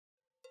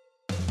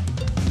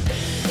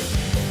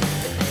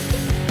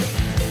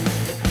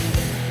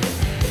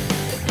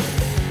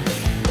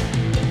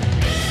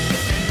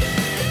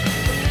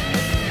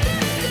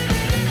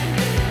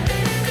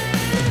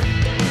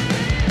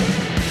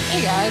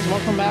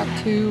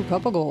back to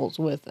Cup of Goals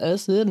with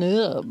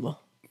SNM.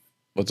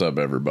 What's up,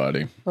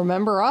 everybody?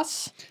 Remember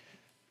us?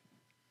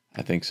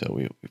 I think so.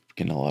 We've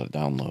getting a lot of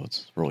downloads.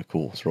 It's really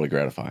cool. It's really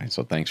gratifying.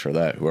 So thanks for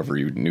that, whoever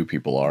you new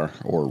people are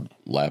or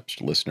lapsed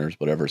listeners,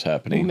 whatever's You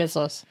happening. miss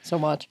us so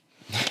much.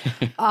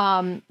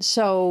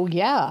 So,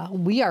 yeah,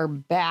 we are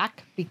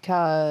back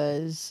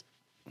because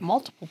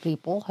multiple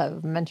people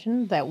have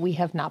mentioned that we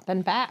have not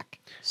been back.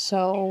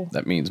 So,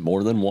 That means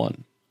more than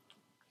one.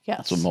 yes.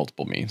 That's what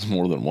multiple means.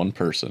 More than one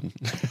person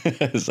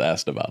has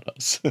asked about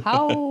us.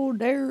 How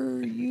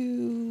dare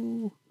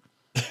you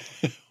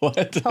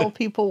What? tell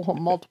people what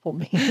multiple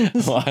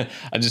means? Well,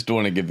 I just don't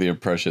want to give the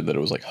impression that it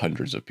was like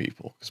hundreds of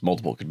people because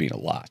multiple could mean a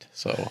lot.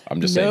 So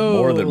I'm just saying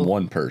more than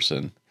one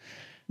person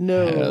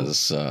No.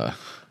 has.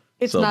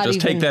 It's So not just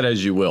even, take that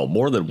as you will.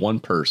 More than one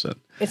person.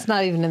 It's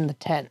not even in the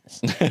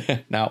tens.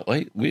 Now,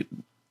 wait, we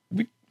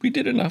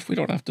did enough. We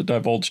don't have to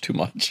divulge too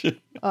much.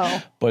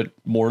 Oh. But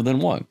more than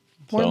one.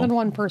 More than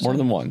one person. More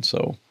than one.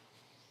 So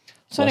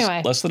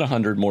Anyway. less than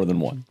 100, more than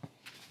one.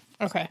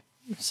 Okay.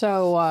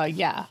 So,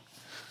 yeah,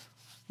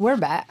 we're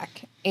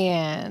back,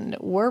 and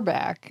we're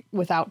back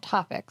without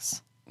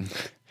topics.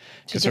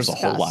 Because there's a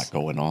whole lot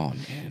going on,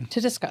 man. To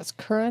discuss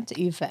current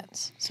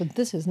events. So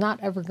this is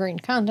not evergreen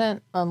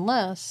content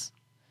unless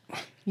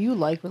you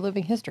like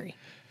reliving history.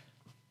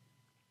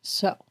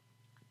 So,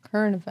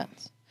 current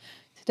events.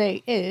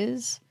 Today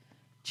is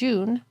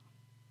June.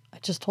 I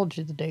just told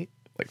you the date.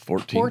 Like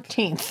 14th.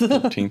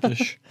 14th.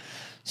 14th-ish.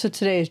 So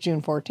today is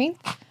June 14th.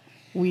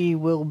 We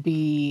will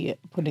be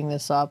putting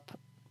this up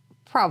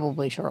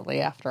probably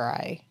shortly after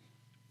I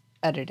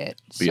edit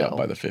it. Be up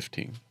by the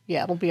 15th.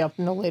 Yeah, it'll be up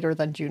no later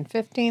than June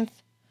 15th.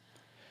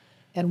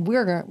 And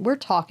we're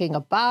talking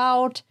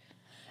about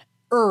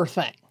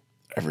earthing.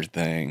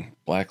 Everything.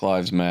 Black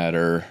Lives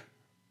Matter.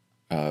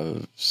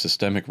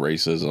 Systemic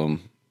racism.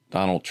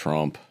 Donald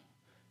Trump.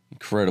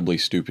 Incredibly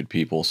stupid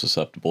people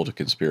susceptible to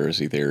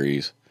conspiracy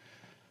theories.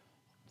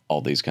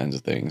 All these kinds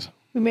of things.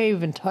 We may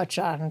even touch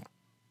on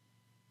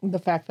the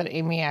fact that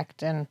Amy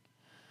Acton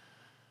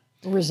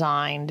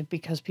resigned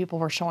because people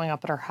were showing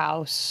up at her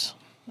house.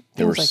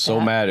 They were Things like so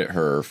that. mad at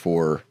her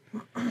for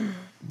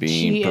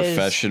being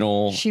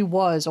professional. She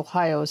was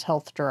Ohio's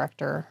health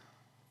director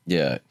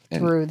Yeah.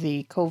 And through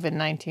the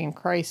COVID-19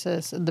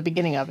 crisis. At the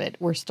beginning of it,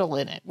 we're still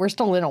in it. We're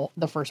still in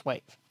the first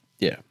wave.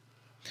 yeah.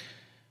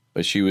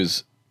 But she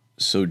was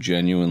so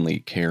genuinely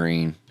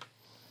caring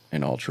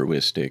and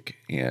altruistic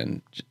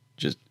and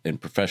just and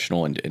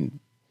professional and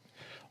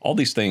all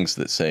these things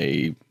that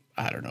say,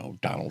 I don't know,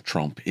 Donald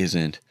Trump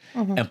isn't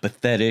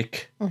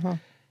empathetic.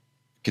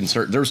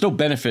 There was no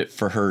benefit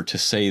for her to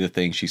say the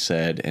things she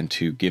said and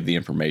to give the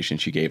information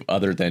she gave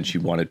other than she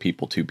wanted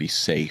people to be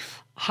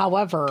safe.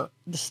 However,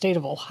 the state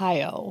of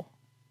Ohio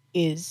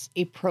is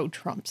a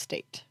pro-Trump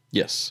state.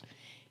 Yes.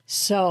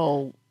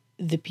 So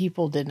the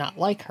people did not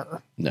like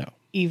her, No.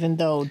 even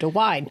though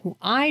DeWine, who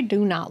I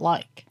do not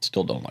like,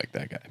 Still don't like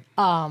that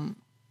guy.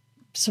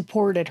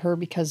 supported her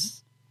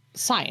because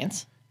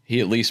science He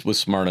at least was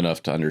smart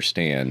enough to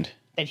understand.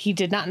 that he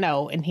did not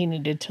know, and he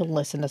needed to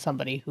listen to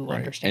somebody who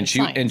understands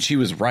science. And she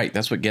was right.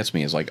 That's what gets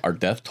me is like our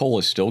death toll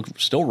is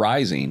still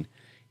rising,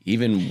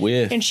 even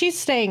with And she's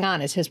staying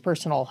on as his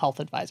personal health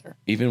advisor.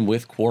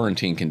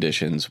 quarantine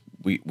conditions.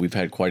 We've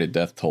had quite a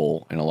death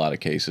toll in a lot of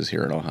cases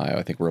here in Ohio.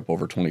 I think we're up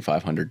over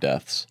 2,500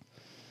 deaths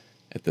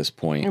at this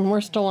point. And we're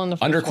still in the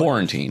first Under wave.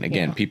 quarantine.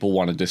 Again, Yeah. people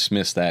want to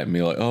dismiss that and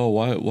be like, oh,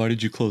 why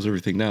did you close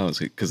everything down?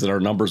 Because then our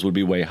numbers would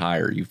be way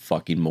higher, you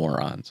fucking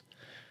morons.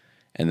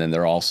 And then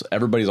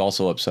everybody's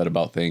also upset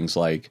about things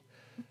like,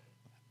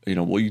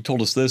 well, you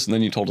told us this and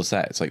then you told us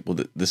that. It's like, well,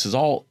 this is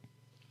all,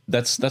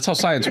 that's how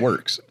science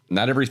works.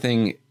 Not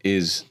everything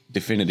is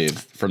definitive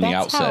from the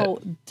outset. That's how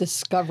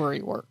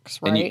discovery works,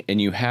 right? And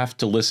you have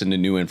to listen to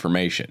new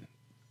information.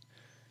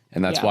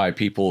 And that's Yeah. why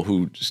people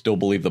who still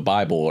believe the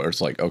Bible are, it's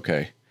like,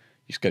 okay,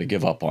 you just got to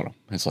give up on them.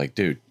 It's like,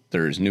 dude,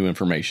 there's new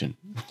information.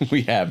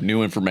 We have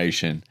new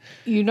information.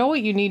 You know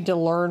what you need to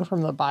learn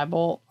from the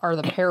Bible are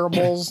the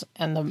parables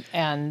and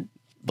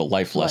The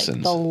life lessons.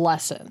 Like the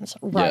lessons,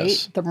 right?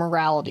 Yes. The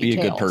morality. Be a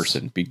tales. good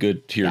person. Be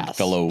good to your Yes.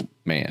 fellow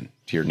man,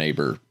 to your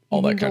neighbor, all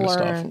You that need to kind of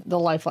stuff. learn the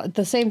life,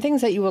 the same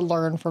things that you would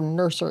learn from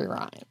nursery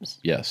rhymes.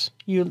 Yes.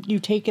 You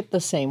take it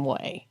the same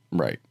way.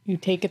 Right. You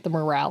take it the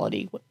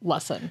morality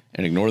lesson.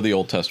 And ignore the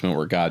Old Testament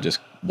where God just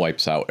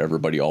wipes out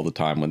everybody all the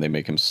time when they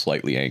make him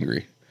slightly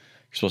angry.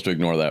 You're supposed to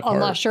ignore that part.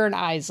 Unless you're an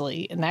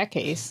Isley. In that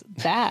case,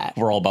 that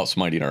We're all about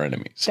smiting our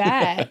enemies.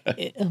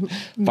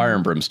 Fire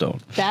and brimstone.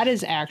 that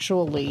is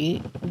actually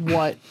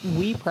what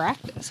we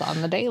practice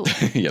on the daily.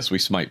 Yes, we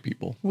smite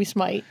people. We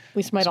smite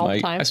all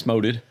the time. I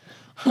smoted.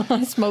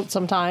 I smote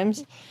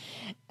sometimes.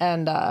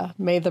 And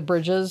may the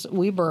bridges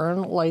we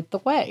burn light the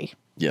way.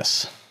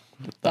 Yes.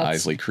 The That's-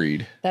 Isley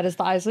Creed. That is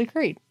the Isley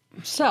Creed.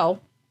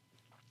 So,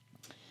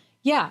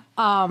 yeah,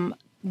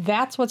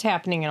 that's what's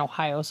happening in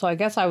Ohio. So I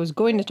guess I was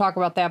going to talk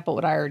about that, but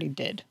what I already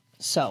did.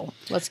 So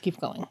let's keep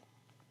going.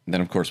 And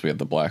then, of course, we have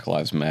the Black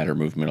Lives Matter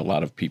movement. A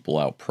lot of people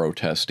out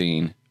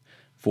protesting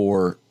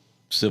for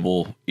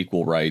civil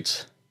equal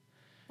rights,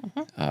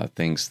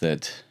 things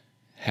that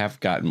have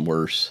gotten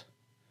worse,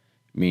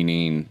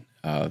 meaning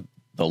the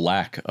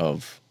lack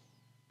of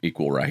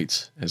equal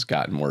rights has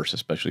gotten worse,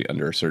 especially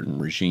under a certain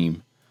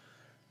regime.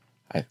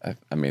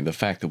 I mean, the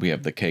fact that we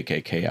have the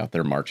KKK out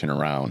there marching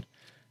around,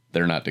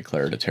 they're not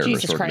declared a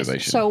terrorist Jesus organization.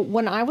 Christ. So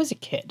when I was a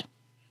kid,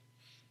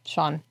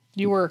 Sean,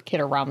 you were a kid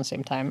around the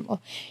same time.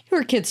 Well, you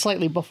were a kid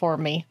slightly before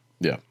me.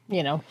 Yeah.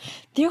 You know,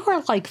 there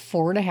were like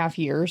 4.5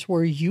 years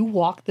where you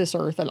walked this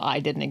earth and I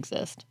didn't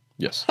exist.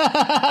 Yes. Is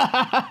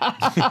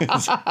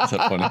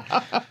that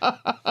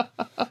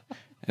funny?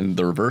 And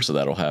the reverse of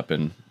that will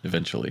happen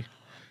eventually.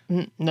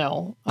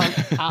 No,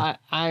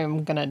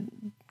 I'm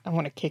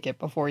gonna kick it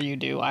before you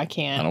do. I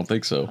can't. I don't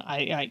think so.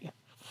 I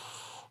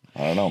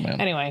don't know, man.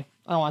 Anyway,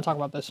 I don't want to talk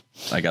about this.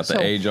 I got the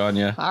age on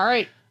you. All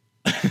right.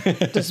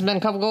 This has been a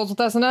couple goals with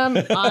S&M.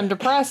 I'm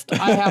depressed.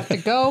 I have to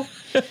go.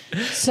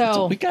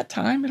 So we got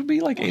time. It'll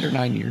be like 8 or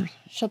 9 years.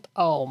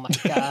 Oh my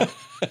God.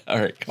 All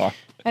right, come on.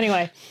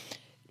 Anyway,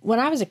 when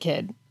I was a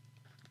kid,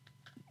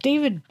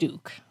 David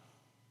Duke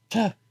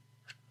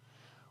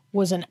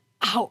was an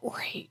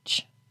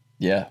outrage.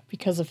 Yeah.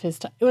 Because of his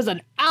time. It was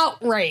an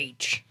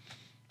outrage.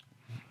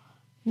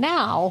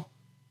 Now,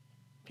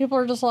 people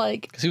are just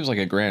like... Because he was like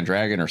a grand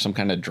dragon or some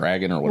kind of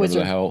dragon or whatever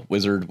the hell.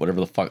 Wizard, whatever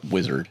the fuck.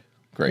 Wizard.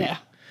 Great. Yeah.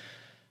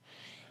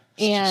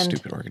 And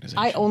stupid organization.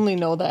 I only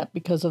know that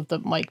because of the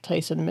Mike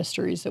Tyson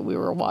mysteries that we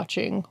were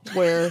watching,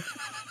 where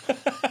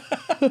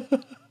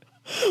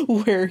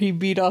where he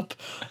beat up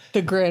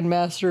the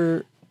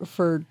Grandmaster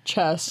for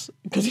chess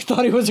because he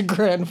thought he was a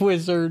grand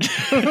wizard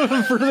for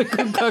the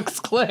Ku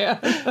Klux Klan.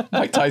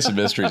 Mike Tyson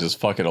Mysteries is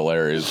fucking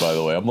hilarious, by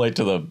the way. I'm late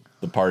to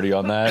the party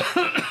on that.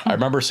 I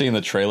remember seeing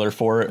the trailer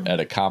for it at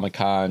a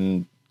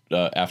Comic-Con,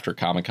 after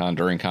Comic-Con,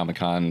 during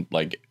Comic-Con,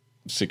 like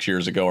 6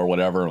 years ago or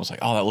whatever. And I was like,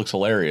 oh, that looks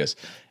hilarious.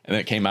 And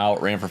then it came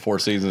out, ran for 4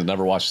 seasons,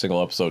 never watched a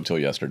single episode until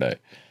yesterday.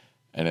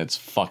 And it's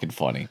fucking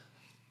funny.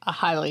 I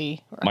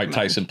highly recommend. Mike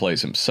Tyson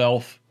plays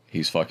himself.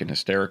 He's fucking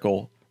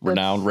hysterical.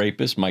 Renowned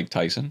rapist, Mike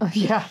Tyson.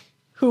 Yeah.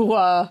 Who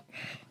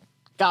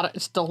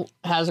still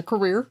has a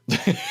career.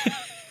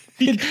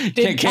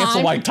 Can't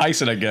cancel Mike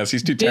Tyson, I guess.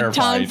 He's too terrified.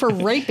 Did time for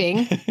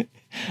raping.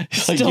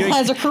 Still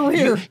has a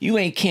career. You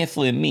ain't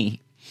canceling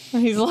me.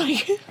 He's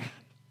like...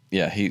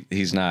 Yeah,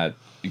 he's not...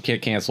 You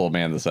can't cancel a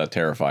man that's that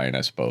terrifying,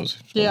 I suppose.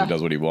 Yeah. He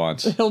does what he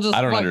wants. I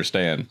don't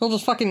understand. He'll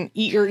just fucking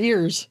eat your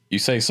ears. You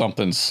say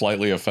something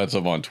slightly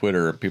offensive on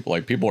Twitter,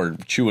 people are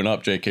chewing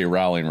up J.K.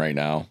 Rowling right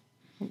now.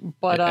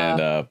 But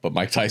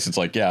Mike Tyson's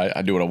like, yeah,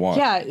 I do what I want.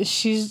 Yeah,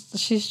 she's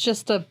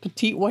just a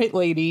petite white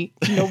lady.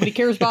 Nobody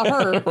cares about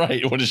her.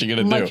 Right? What is she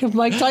gonna do?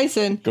 Mike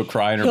Tyson. Go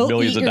cry in her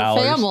millions of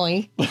dollars.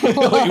 Family.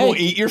 He'll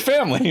eat your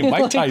family.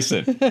 Mike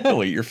Tyson.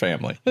 He'll eat your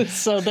family.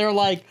 So they're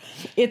like,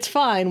 it's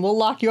fine. We'll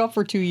lock you up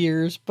for 2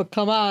 years, but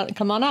come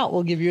on out.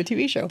 We'll give you a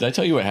TV show. Did I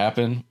tell you what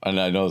happened? And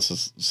I know this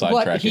is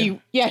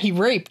sidetracking. He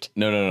raped.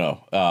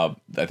 No.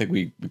 I think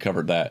we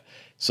covered that.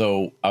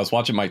 So I was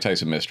watching Mike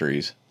Tyson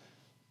Mysteries.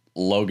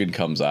 Logan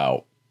comes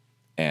out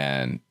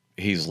and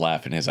he's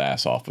laughing his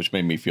ass off, which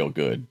made me feel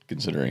good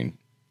considering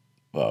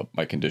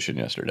my condition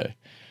yesterday.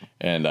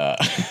 And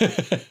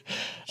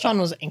Sean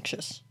was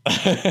anxious.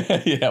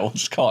 Yeah, we'll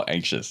just call it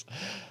anxious.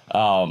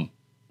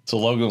 So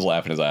Logan was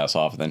laughing his ass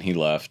off, and then he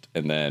left,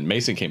 and then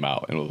Mason came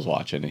out and was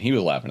watching, and he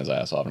was laughing his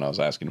ass off, and I was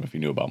asking him if he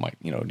knew about Mike.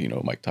 Do you know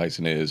who Mike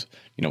Tyson is?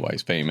 You know why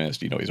he's famous?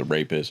 Do you know he's a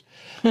rapist?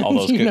 All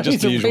those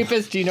he's a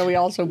rapist. Do you know he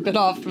also bit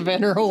off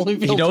Evander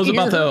Holyfield's He knows ear?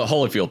 about the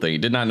Holyfield thing. He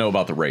did not know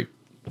about the rape.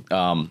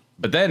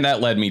 But then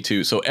that led me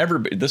to,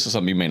 this is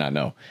something you may not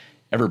know.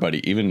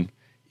 Everybody,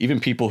 even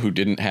people who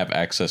didn't have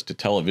access to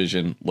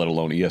television, let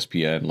alone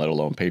ESPN, let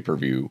alone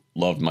pay-per-view,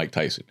 loved Mike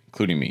Tyson,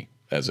 including me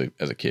as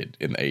a kid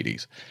in the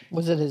 80s.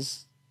 Was it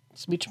his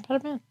speech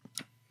impediment?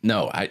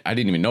 No, I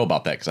didn't even know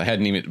about that because I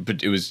hadn't even,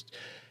 but it was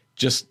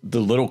just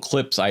the little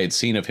clips I had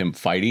seen of him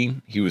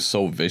fighting. He was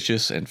so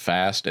vicious and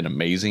fast and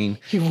amazing.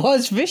 He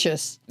was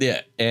vicious.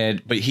 Yeah.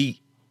 But he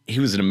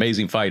was an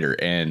amazing fighter.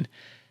 And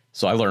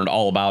so I learned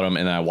all about him,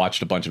 and then I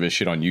watched a bunch of his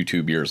shit on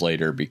YouTube years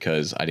later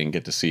because I didn't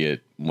get to see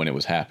it when it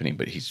was happening.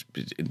 But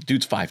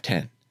dude's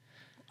 5'10".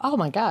 Oh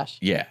my gosh.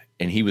 Yeah.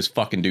 And he was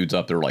fucking dudes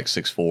up there like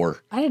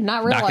 6'4". I did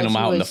not realize knocking him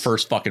out in the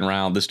first fucking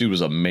round. This dude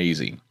was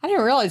amazing. I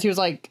didn't realize he was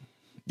like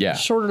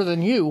shorter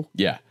than you.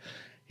 Yeah.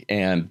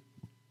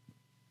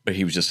 But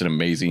he was just an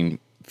amazing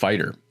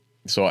fighter.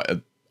 So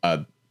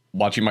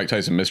watching Mike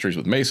Tyson Mysteries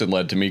with Mason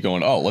led to me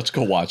going, oh, let's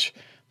go watch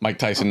Mike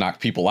Tyson knock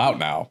people out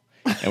now.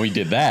 And we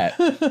did that.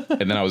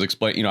 And then I was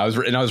explaining, I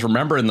was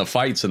remembering the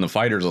fights and the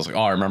fighters. I was like,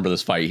 oh, I remember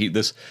this fight.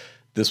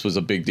 This was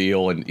a big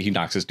deal. And he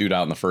knocks this dude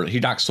out in the first.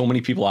 He knocked so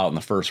many people out in the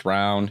first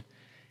round.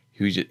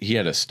 He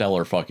had a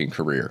stellar fucking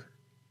career.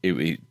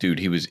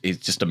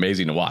 It's just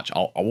amazing to watch.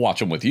 I'll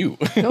watch him with you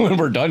when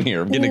we're done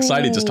here. I'm getting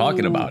excited just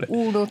talking about it.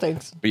 Oh, no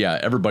thanks. But yeah,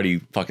 everybody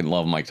fucking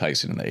loved Mike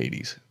Tyson in the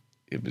 80s.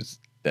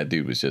 That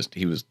dude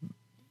was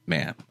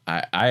man,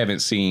 I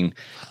haven't seen,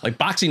 like,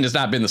 boxing has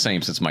not been the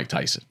same since Mike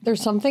Tyson.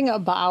 There's something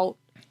about,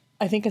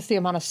 I think it's the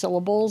amount of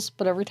syllables,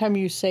 but every time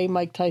you say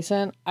Mike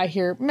Tyson, I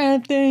hear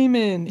Matt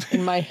Damon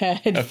in my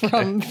head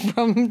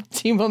from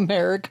Team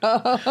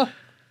America.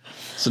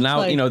 So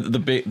now,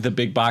 the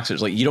big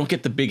boxers, like you don't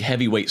get the big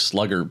heavyweight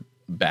slugger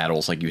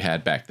battles like you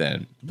had back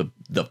then.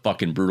 The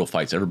fucking brutal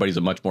fights. Everybody's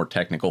a much more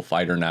technical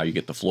fighter now. You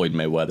get the Floyd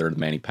Mayweather, the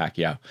Manny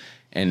Pacquiao,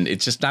 and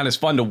it's just not as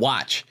fun to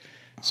watch.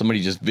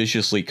 Somebody just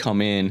viciously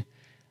come in.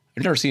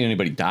 I've never seen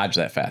anybody dodge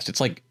that fast. It's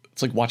like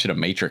watching a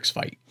Matrix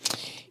fight.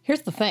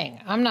 Here's the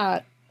thing. I'm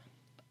not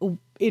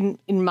in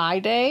my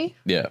day.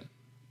 Yeah.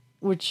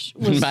 Which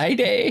was my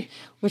day.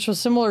 Which was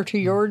similar to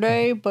your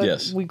day, but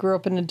yes. We grew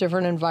up in a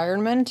different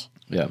environment.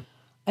 Yeah.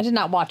 I did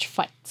not watch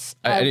fights.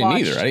 I didn't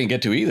either. I didn't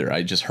get to either.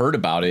 I just heard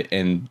about it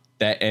and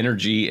that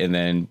energy. And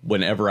then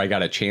whenever I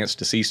got a chance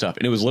to see stuff,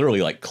 and it was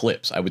literally like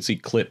clips. I would see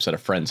clips at a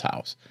friend's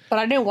house. But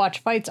I didn't watch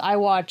fights. I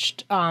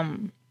watched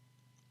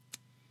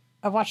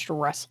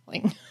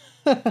wrestling.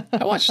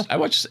 I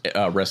watched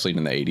wrestling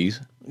in the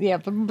 80s. Yeah,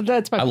 but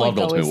that's my point. I loved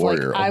Ultimate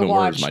Warrior. Like, Ultimate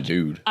Warrior was my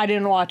dude. I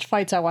didn't watch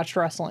fights. I watched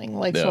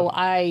wrestling. So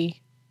I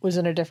was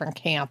in a different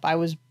camp. I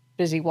was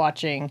busy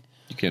watching.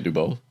 You can't do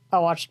both? I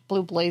watched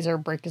Blue Blazer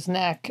break his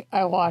neck.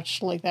 I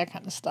watched like that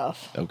kind of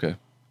stuff. Okay.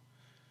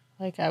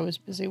 Like I was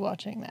busy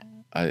watching that.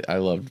 I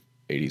loved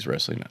 80s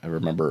wrestling. I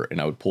remember,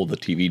 and I would pull the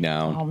TV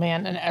down. Oh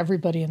man, and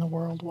everybody in the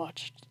world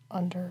watched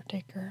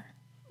Undertaker.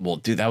 Well,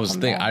 dude, that was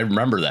the thing. I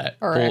remember that.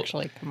 Or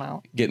actually come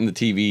out. Getting the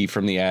TV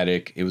from the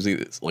attic. It was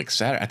like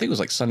Saturday. I think it was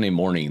like Sunday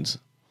mornings.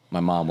 My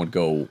mom would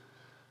go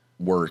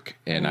work,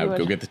 and I would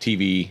go get the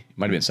TV. It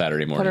might have been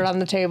Saturday morning. Put it on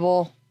the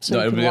table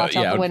so you could watch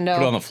out the window.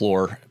 Put it on the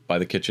floor by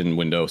the kitchen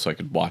window so I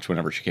could watch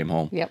whenever she came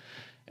home. Yep.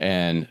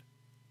 And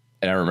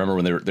I remember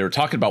when they were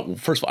talking about, well,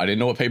 first of all, I didn't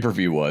know what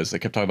pay-per-view was. They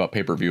kept talking about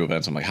pay-per-view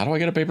events. I'm like, how do I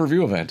get a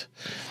pay-per-view event?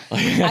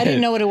 I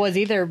didn't know what it was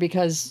either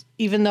because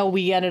even though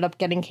we ended up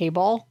getting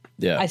cable,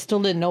 I still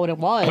didn't know what it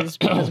was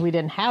because we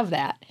didn't have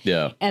that.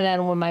 Yeah. And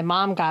then when my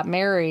mom got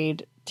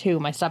married to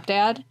my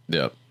stepdad,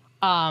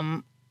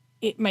 my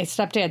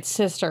stepdad's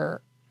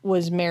sister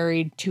was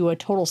married to a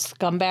total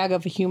scumbag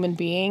of a human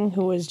being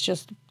who was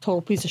just a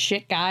total piece of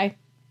shit guy.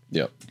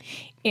 Yep.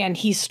 And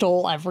he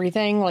stole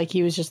everything. Like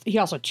he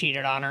also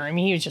cheated on her. I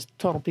mean, he was just a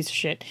total piece of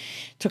shit.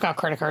 Took out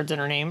credit cards in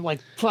her name,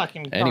 like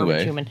fucking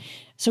garbage human.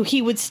 So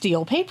he would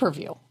steal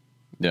pay-per-view.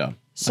 Yeah.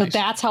 So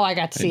that's how I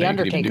got to see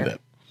Undertaker.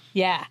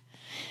 Yeah.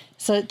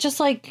 So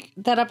just like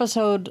that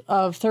episode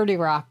of 30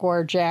 Rock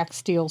where Jack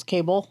steals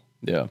cable.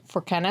 Yeah.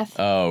 For Kenneth.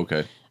 Oh,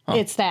 okay. Huh.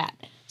 It's that.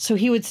 So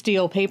he would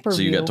steal pay-per-view.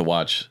 So you got to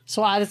watch.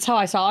 So that's how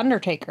I saw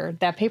Undertaker,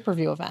 that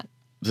pay-per-view event.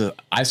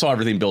 I saw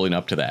everything building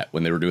up to that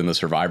when they were doing the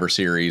Survivor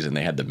Series and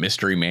they had the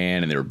Mystery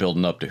Man and they were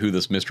building up to who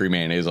this Mystery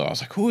Man is. I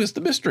was like, who is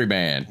the Mystery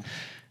Man?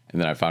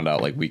 And then I found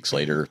out like weeks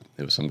later,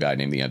 it was some guy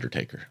named The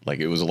Undertaker. Like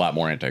it was a lot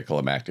more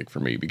anticlimactic for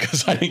me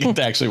because I didn't get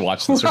to actually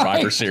watch the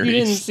Survivor Series. You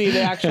didn't see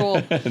the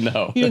actual.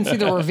 No. You didn't see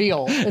the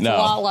reveal. It's a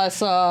lot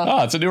less.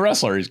 It's a new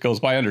wrestler. He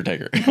goes by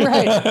Undertaker.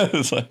 Right.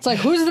 It's like,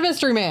 who's the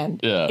Mystery Man?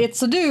 Yeah.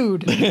 It's a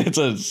dude.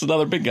 it's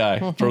another big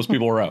guy. Throws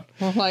people around.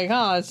 Like,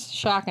 oh, it's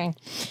shocking.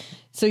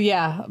 So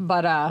yeah,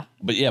 but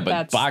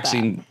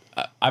boxing,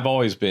 I've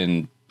always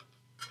been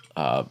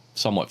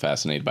somewhat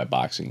fascinated by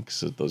boxing because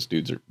those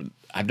dudes are.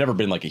 I've never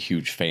been like a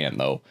huge fan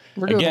though.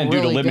 We're doing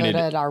really good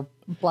at our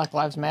Black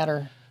Lives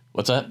Matter.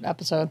 What's that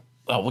episode?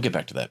 Oh, we'll get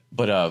back to that.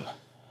 But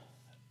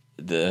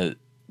the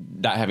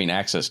not having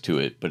access to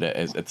it, but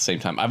at the same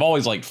time, I've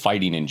always liked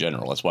fighting in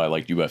general. That's why I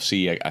liked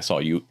UFC. I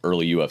saw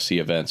early UFC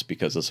events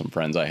because of some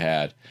friends I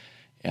had.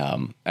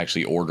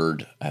 Actually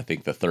ordered, I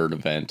think, the third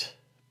event.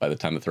 By the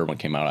time the third one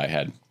came out, I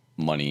had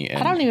money. And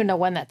I don't even know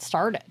when that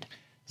started.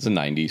 It's the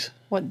 90s.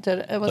 What did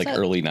it was? Like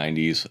early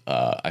 90s.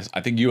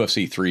 I think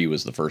UFC 3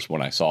 was the first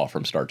one I saw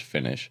from start to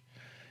finish.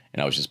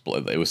 And I was just,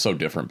 it was so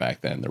different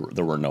back then.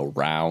 There were no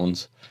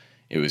rounds.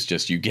 It was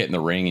just you get in the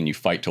ring and you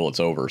fight till it's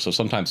over. So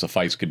sometimes the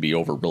fights could be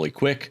over really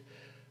quick.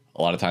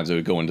 A lot of times it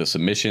would go into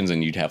submissions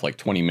and you'd have like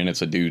 20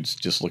 minutes of dudes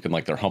just looking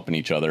like they're humping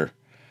each other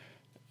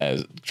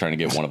as trying to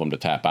get one of them to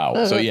tap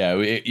out. So yeah,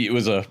 it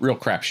was a real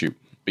crapshoot.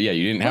 But yeah,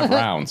 you didn't have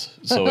rounds.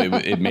 So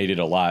it made it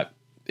a lot.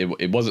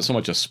 It wasn't so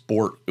much a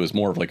sport. It was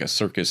more of like a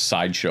circus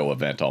sideshow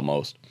event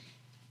almost.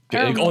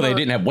 They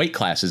didn't have weight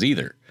classes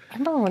either. I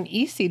remember when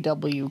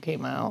ECW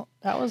came out.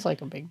 That was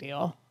like a big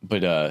deal.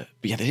 But yeah,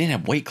 they didn't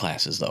have weight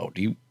classes though.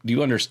 Do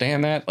you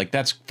understand that? Like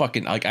that's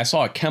fucking like I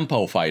saw a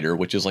Kempo fighter,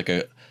 which is like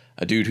a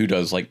dude who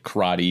does like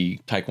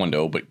karate,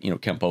 taekwondo, but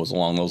Kempo is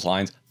along those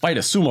lines. Fight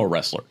a sumo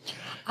wrestler.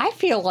 I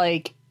feel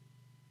like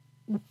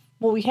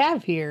what we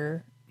have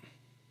here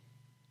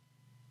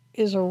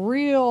is a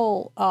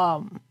real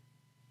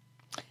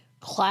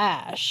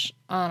clash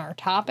on our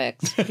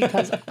topics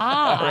because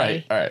all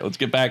right, let's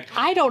get back.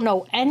 I don't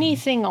know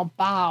anything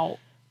about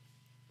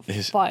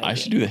fighting. I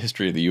should do the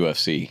history of the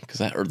UFC because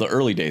the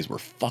early days were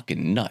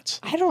fucking nuts.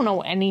 I don't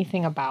know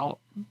anything about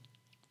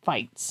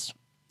fights.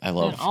 I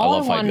love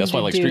fighting. That's why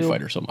I like Street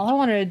Fighter so much. All I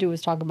wanted to do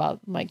was talk about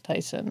Mike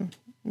Tyson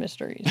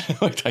Mysteries.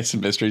 Mike Tyson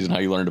Mysteries and how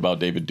you learned about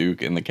David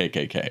Duke and the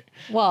KKK.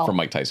 Well, from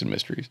Mike Tyson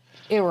Mysteries.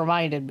 It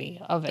reminded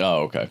me of it.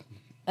 Oh, okay.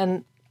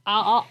 And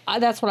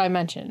that's what I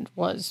mentioned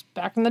was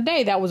back in the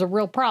day, that was a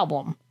real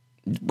problem.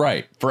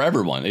 Right. For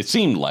everyone. It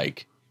seemed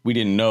like we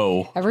didn't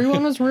know.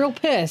 Everyone was real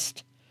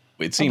pissed.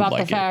 it seemed about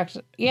like the fact,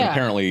 it. yeah. But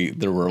apparently,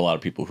 there were a lot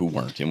of people who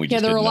weren't, and we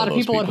just there were a didn't lot know of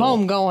those people at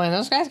home going,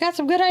 "This guy's got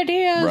some good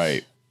ideas."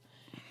 Right.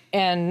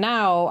 And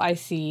now I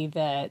see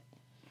that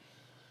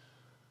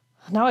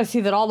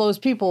all those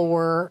people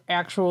were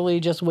actually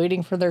just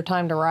waiting for their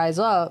time to rise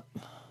up.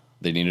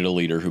 They needed a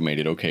leader who made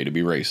it okay to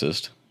be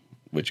racist,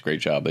 which great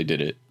job. They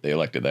did it. They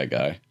elected that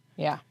guy.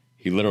 Yeah.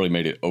 He literally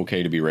made it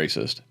okay to be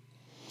racist.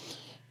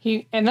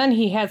 And then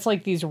he has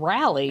like these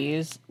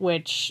rallies,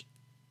 which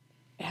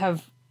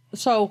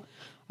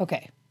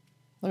okay,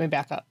 let me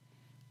back up.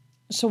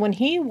 So when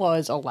he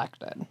was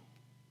elected,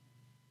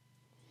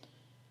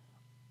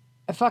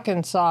 I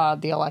fucking saw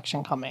the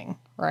election coming,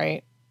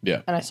 right?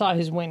 Yeah. And I saw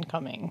his win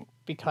coming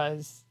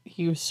because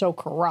he was so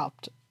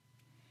corrupt.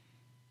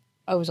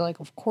 I was like,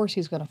 of course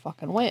he's going to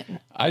fucking win.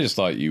 I just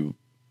thought you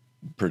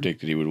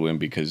predicted he would win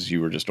because you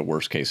were just a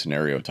worst case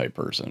scenario type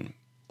person.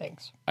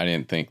 Thanks. I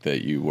didn't think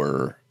that you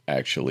were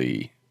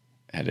actually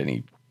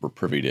were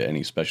privy to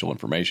any special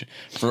information.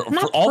 For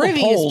all the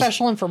polls,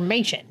 special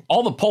information.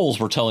 all the polls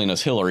were telling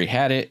us Hillary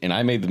had it, and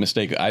I made the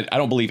mistake. I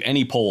don't believe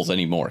any polls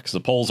anymore because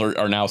the polls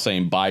are now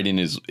saying Biden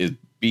is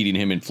beating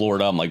him in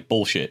Florida. I'm like,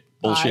 bullshit.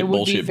 I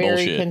would be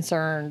very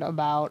concerned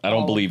about. I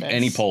don't believe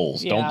any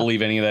polls. Yeah. Don't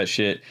believe any of that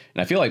shit.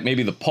 And I feel like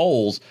maybe the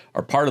polls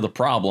are part of the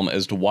problem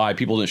as to why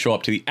people didn't show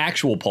up to the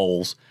actual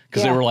polls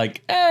because they were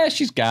like,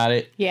 she's got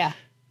it. Yeah.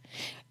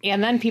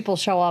 And then people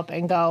show up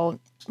and go,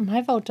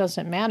 my vote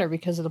doesn't matter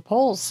because the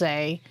polls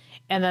say,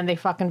 and then they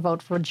fucking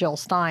vote for Jill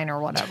Stein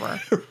or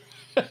whatever.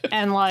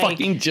 And like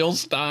fucking Jill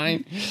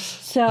Stein.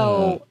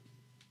 So,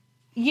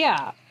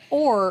 yeah.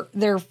 Or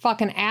they're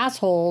fucking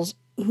assholes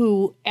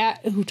who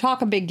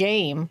talk a big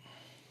game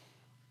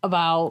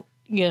about,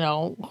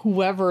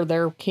 whoever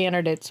their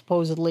candidate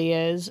supposedly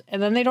is, and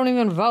then they don't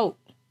even vote.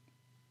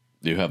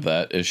 Do you have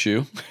that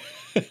issue?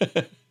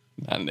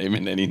 Not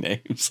naming any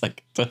names.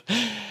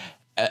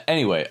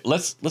 Anyway,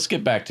 let's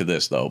get back to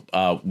this though.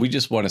 We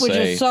just want to say, which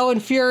is so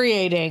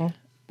infuriating.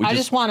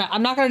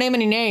 I'm not going to name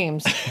any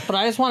names, but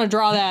I just want to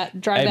drive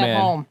that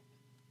home.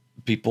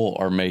 People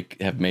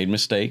have made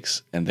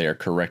mistakes, and they are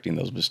correcting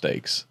those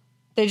mistakes.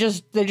 They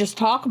just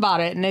talk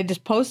about it and they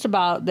just post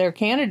about their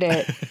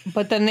candidate,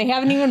 but then they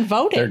haven't even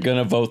voted. They're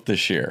gonna vote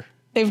this year.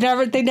 They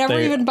never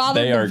even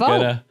bothered to vote. They are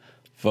gonna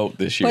vote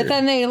this year. But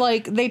then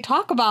they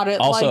talk about it.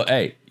 Also,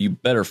 hey, you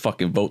better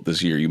fucking vote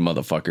this year, you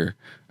motherfucker.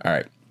 All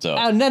right, so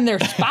and then their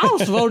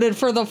spouse voted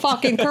for the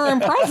fucking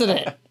current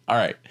president. All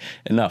right,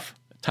 enough.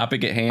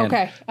 Topic at hand.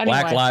 Okay. Anyway.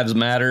 Black Lives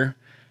Matter.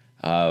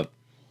 I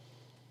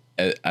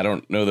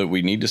don't know that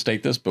we need to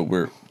state this, but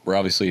we're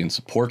obviously in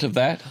support of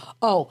that.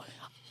 Oh.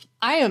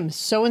 I am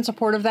so in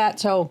support of that.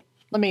 So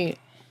let me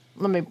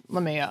let me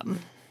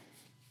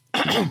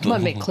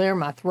clear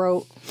my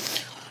throat.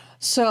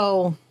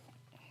 So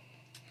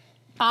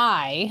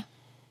I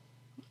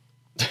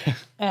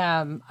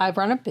run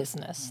a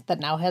business that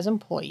now has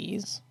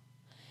employees,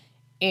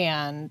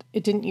 and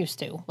it didn't used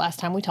to last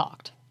time we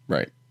talked.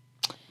 Right.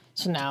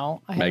 So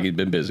now Maggie's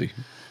been busy.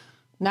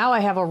 Now I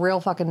have a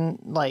real fucking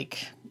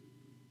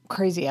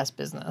crazy ass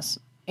business,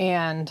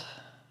 and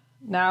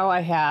now I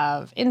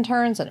have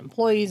interns and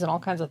employees and all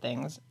kinds of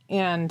things.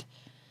 And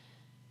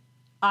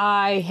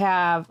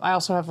I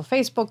also have a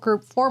Facebook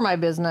group for my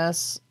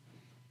business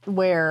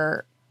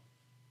where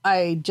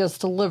I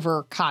just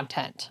deliver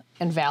content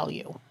and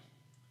value.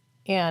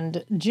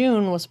 And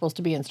June was supposed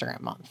to be Instagram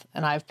month.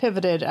 And I've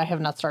pivoted. I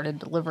have not started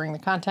delivering the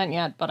content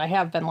yet, but I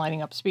have been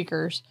lining up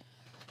speakers.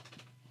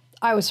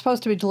 I was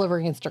supposed to be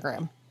delivering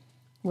Instagram.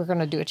 We're going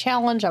to do a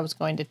challenge. I was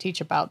going to teach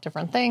about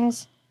different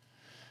things.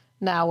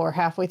 Now we're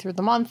halfway through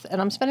the month,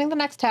 and I'm spending the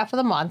next half of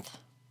the month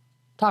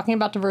talking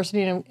about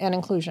diversity and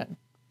inclusion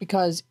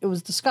because it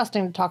was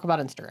disgusting to talk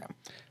about Instagram.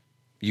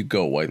 You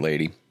go, white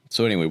lady.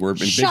 So anyway, we're in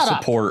big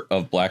support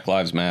of Black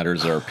Lives Matter.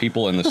 There are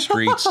people in the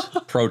streets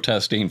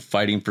protesting,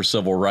 fighting for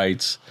civil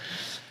rights,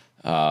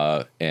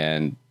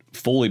 and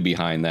fully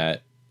behind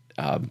that.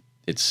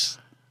 It's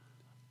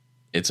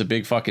a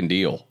big fucking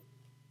deal.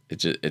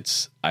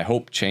 I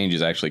hope change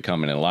is actually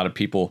coming, and a lot of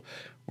people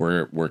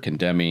were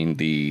condemning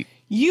the.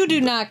 You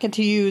do not get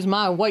to use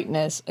my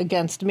whiteness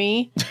against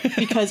me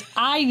because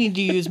I need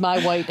to use my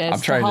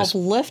whiteness to help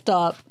lift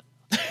up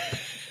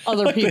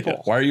other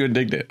people. Why are you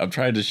indignant? I'm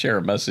trying to share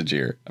a message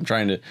here. I'm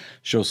trying to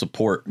show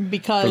support for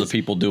the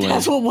people doing.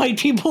 That's what white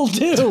people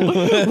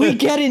do. We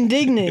get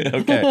indignant.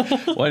 Okay.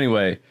 Well,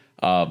 anyway,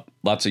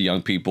 lots of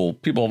young people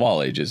of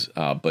all ages,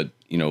 but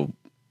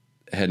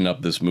heading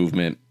up this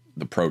movement,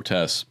 the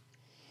protests,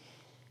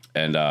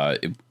 and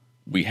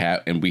we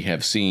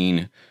have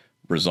seen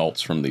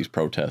results from these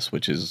protests,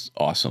 which is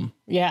awesome.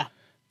 Yeah.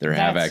 There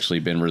have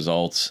actually been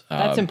results.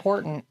 That's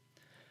important.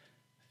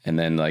 And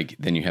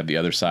then you have the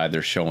other side.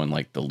 They're showing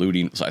the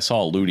looting. So I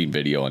saw a looting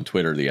video on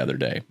Twitter the other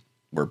day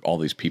where all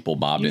these people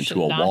mobbed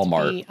into a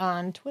Walmart. Be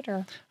on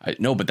Twitter.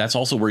 No, but that's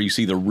also where you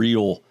see the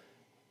real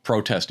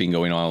protesting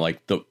going on.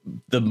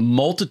 The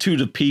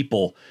multitude of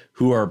people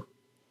who are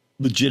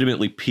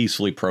legitimately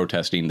peacefully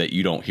protesting that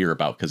you don't hear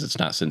about because it's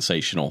not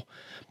sensational,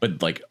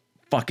 but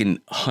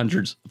fucking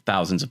hundreds of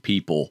thousands of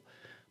people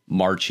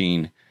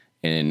marching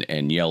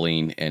and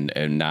yelling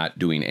and not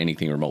doing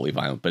anything remotely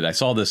violent. But I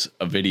saw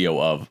a video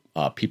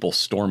of people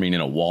storming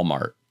in a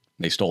Walmart.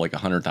 They stole like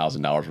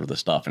 $100,000 worth of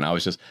stuff, and I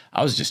was just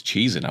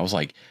cheesing. I was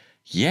like,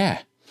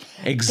 yeah,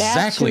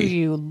 exactly.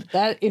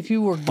 If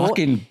you were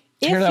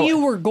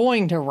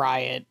going to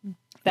riot,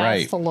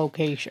 that's the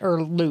location,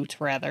 or loot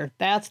rather.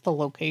 That's the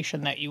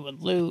location that you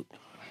would loot.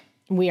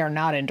 We are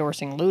not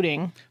endorsing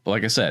looting. But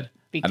like I said,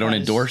 I don't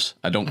endorse,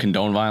 I don't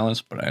condone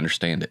violence, but I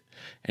understand it.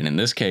 And in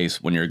this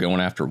case, when you're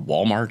going after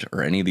Walmart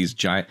or any of these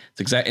giant,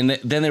 and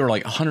then they were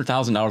like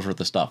 $100,000 worth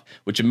of stuff,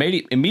 which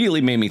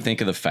immediately made me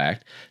think of the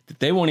fact that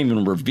they won't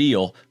even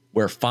reveal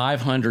where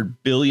 $500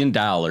 billion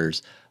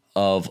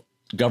of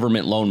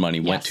government loan money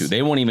went to.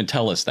 They won't even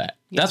tell us that.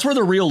 Yes. That's where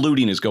the real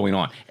looting is going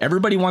on.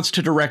 Everybody wants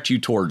to direct you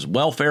towards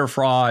welfare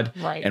fraud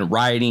and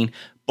rioting,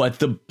 but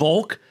the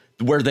bulk,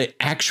 where the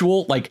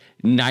actual like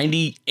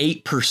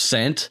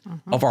 98%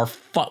 of our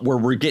where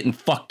we're getting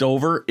fucked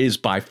over is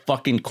by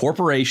fucking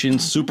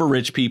corporations, super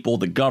rich people,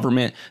 the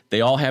government.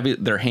 They all have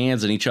their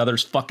hands in each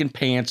other's fucking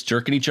pants,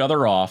 jerking each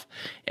other off,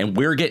 and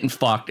we're getting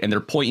fucked. And they're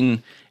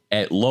pointing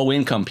at low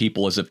income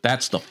people as if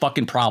that's the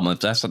fucking problem. If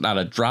that's not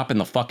a drop in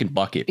the fucking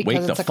bucket,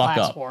 because wake the fuck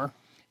up. War.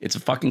 It's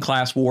a fucking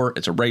class war.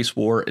 It's a race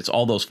war. It's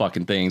all those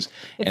fucking things.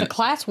 It's a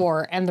class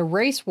war, and the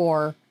race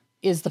war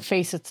is the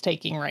face it's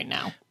taking right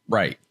now.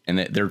 Right. And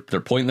they're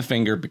pointing the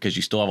finger because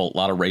you still have a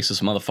lot of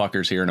racist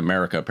motherfuckers here in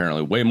America,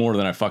 apparently. Way more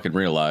than I fucking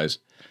realized.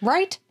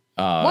 Right?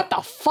 What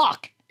the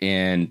fuck?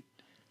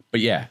 But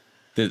yeah,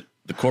 the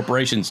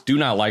corporations do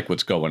not like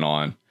what's going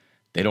on.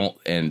 They don't,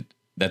 and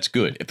that's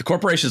good. If the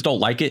corporations don't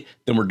like it,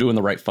 then we're doing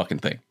the right fucking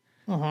thing.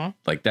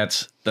 Like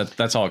that's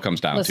all it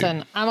comes down to.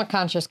 Listen, I'm a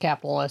conscious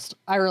capitalist.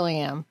 I really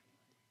am.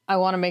 I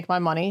want to make my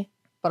money,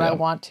 but I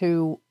want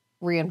to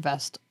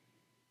reinvest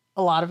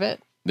a lot of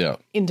it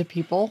into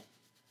people,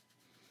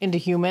 into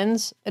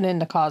humans, and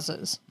into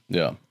causes.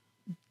 Yeah.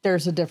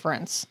 There's a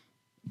difference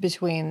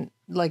between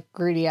like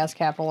greedy ass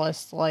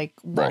capitalists like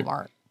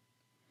Walmart.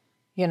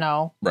 You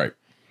know? Right.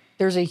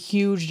 There's a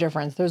huge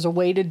difference. There's a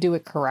way to do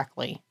it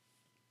correctly.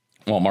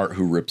 Walmart,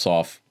 who rips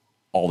off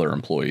all their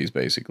employees,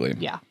 basically.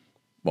 Yeah.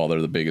 While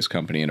they're the biggest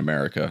company in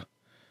America.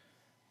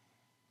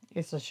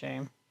 It's a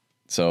shame.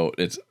 So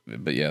it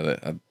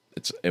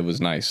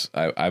was nice.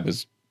 I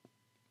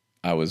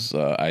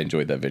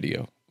enjoyed that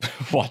video.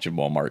 Watching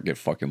Walmart get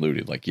fucking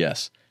looted. Like,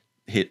 yes,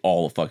 hit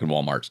all the fucking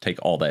Walmarts, take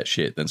all that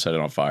shit, then set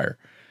it on fire.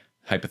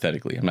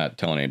 Hypothetically, I'm not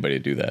telling anybody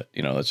to do that.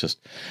 You know, that's just,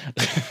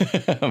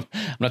 I'm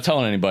not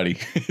telling anybody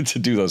to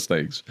do those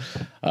things.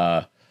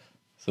 So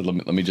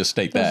let me just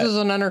state that. This is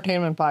an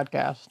entertainment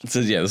podcast. It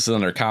says, this is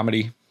under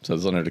comedy. So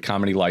it's under the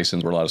comedy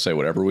license. We're allowed to say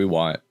whatever we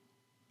want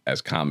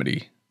as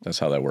comedy. That's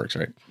how that works,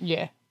 right?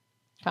 Yeah.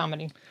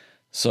 Comedy.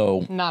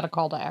 So. Not a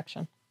call to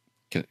action.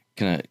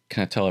 Can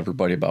I tell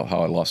everybody about how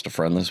I lost a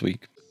friend this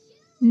week?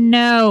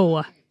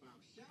 No.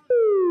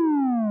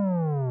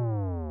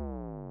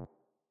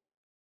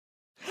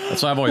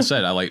 That's what I've always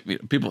said. I like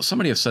people.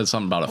 Somebody has said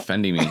something about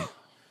offending me.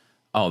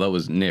 Oh, that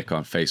was Nick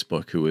on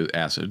Facebook who was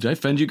asked, "Did I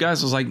offend you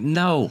guys?" I was like,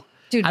 "No,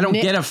 dude, I don't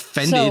get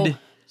offended.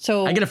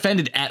 So I get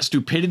offended at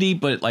stupidity,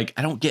 but like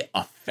I don't get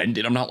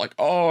offended. I'm not like,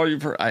 oh,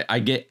 I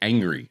get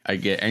angry.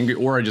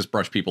 Or I just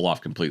brush people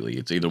off completely.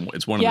 It's one of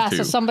the two. Yeah.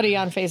 So somebody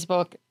on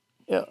Facebook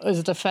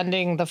is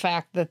defending the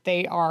fact that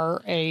they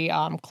are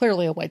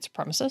clearly a white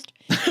supremacist,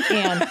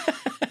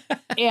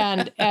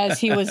 and as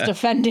he was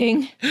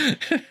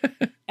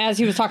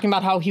talking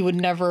about how he would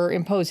never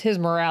impose his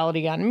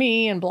morality on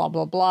me and blah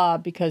blah blah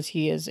because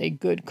he is a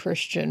good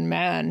Christian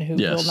man who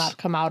will not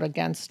come out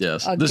against.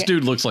 Yes, this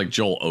dude looks like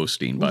Joel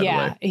Osteen. By the way,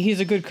 yeah,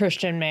 he's a good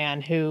Christian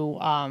man who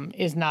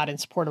is not in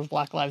support of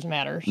Black Lives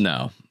Matter.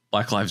 No.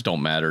 Black lives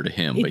don't matter to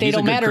him, but they he's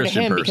a good Christian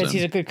person. They don't matter to him because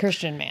he's a good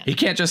Christian man. He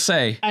can't just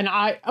say,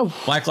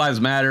 Black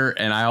lives matter,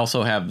 and I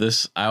also have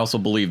this, I also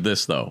believe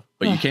this, though.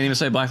 But you can't even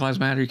say Black lives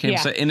matter. You can't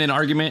say, in an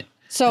argument.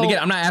 So and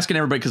again, I'm not asking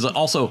everybody, because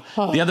also,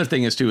 the other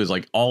thing is, too, is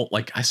like,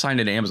 I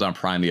signed into Amazon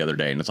Prime the other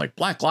day, and it's like,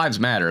 Black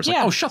lives matter. It's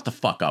like, oh, shut the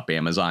fuck up,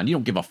 Amazon. You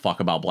don't give a fuck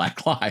about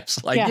Black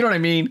lives. Like, you know what I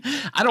mean?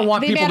 I don't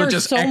want people to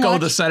just echo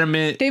the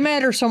sentiment. They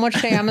matter so much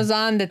to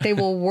Amazon that they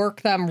will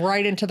work them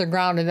right into the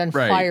ground and then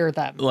fire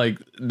them. Like,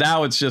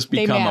 now it's just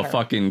become a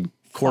fucking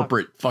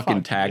corporate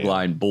fucking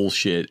tagline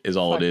bullshit is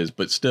all it is,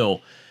 but still,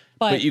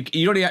 but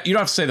you don't have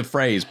to say the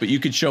phrase, but you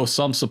could show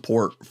some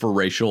support for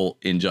racial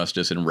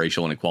injustice and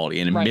racial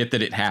inequality and admit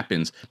that it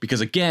happens,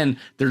 because again,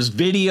 there's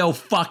video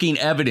fucking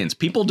evidence.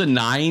 People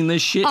denying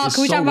this shit is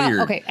so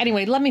weird. Okay,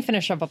 anyway, let me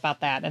finish up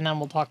about that, and then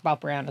we'll talk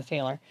about Breonna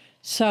Taylor.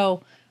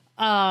 So,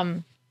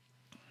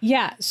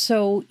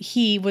 so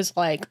he was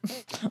like,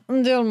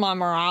 I'm doing my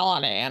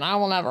morality, and I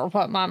will never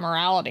put my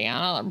morality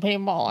on other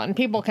people, and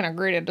people can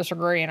agree to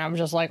disagree. And I was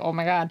just like, oh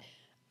my God,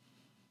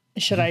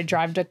 should I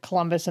drive to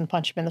Columbus and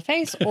punch him in the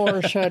face,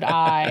 or should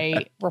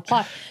I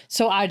reply?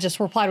 So I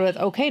just replied with,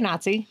 okay,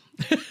 Nazi.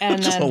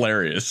 And just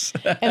hilarious.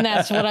 And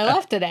that's what I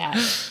left it at.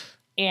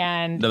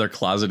 And another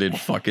closeted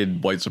fucking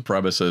white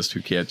supremacist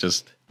who can't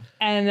just...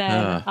 And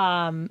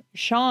then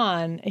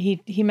Sean, he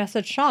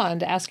messaged Sean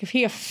to ask if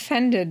he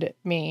offended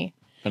me.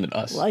 Offended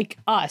us. Like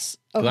us.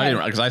 Okay.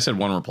 Because I said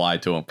one reply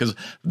to him. Because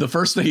the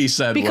first thing he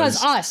said because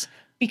was... us.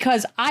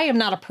 Because I am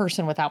not a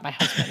person without my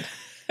husband.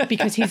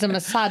 Because he's a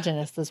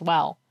misogynist as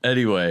well.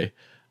 Anyway,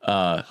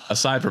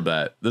 aside from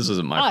that, this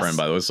isn't my Us. friend,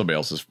 by the way. It's somebody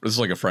else's. This is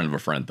like a friend of a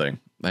friend thing.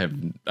 I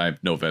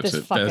have no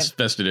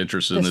vested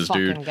interest in this this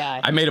dude. fucking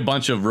guy. I made a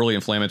bunch of really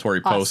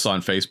inflammatory posts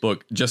on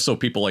Facebook just so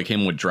people like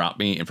him would drop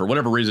me. And for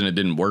whatever reason, it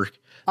didn't work.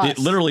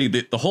 Literally,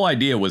 the whole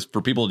idea was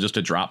for people just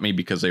to drop me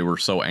because they were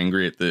so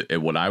angry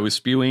at what I was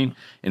spewing.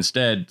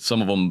 Instead,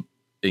 some of them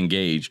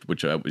engaged,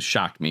 which was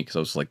shocked me because I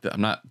was like,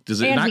 I'm not.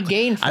 Does it and not? he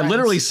gained friends. I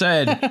literally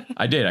said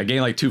I did. I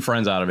gained like 2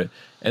 friends out of it,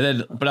 and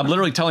then but I'm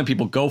literally telling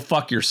people go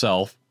fuck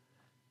yourself,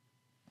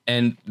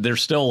 and they're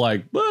still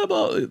like, blah,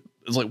 blah.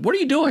 It's like, what are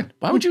you doing?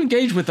 Why would you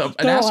engage with an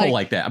asshole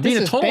like that? I'm being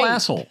a total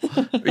asshole.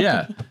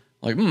 Yeah,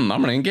 like I'm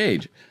gonna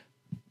engage.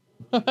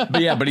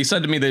 But he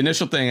said to me the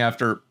initial thing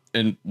after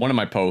in one of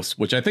my posts,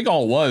 which I think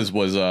all it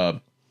was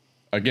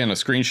again a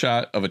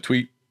screenshot of a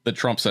tweet that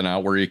Trump sent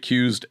out where he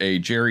accused a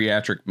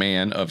geriatric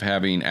man of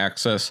having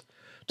access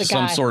to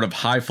some sort of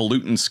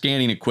highfalutin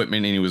scanning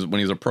equipment. And when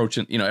he was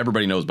approaching,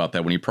 everybody knows about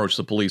that. When he approached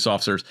the police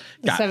officers,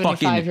 got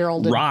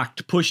fucking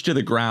rocked, pushed to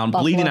the ground,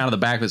 bleeding out of the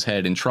back of his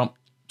head. And Trump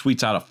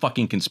tweets out a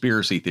fucking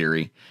conspiracy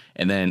theory.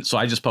 And then, so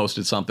I just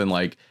posted something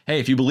like,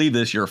 hey, if you believe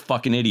this, you're a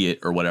fucking idiot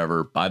or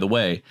whatever, by the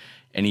way.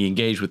 And he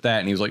engaged with that.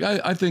 And he was like,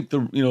 I think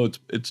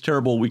it's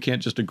terrible. We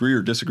can't just agree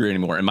or disagree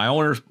anymore. And my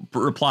only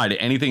reply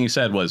to anything he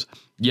said was,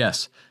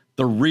 yes,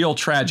 the real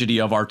tragedy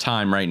of our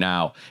time right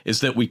now is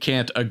that we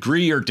can't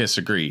agree or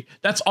disagree.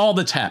 That's all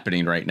that's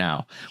happening right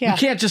now. Yeah. We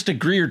can't just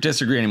agree or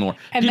disagree anymore.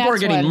 And people are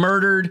getting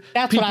murdered.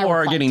 People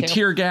are getting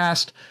tear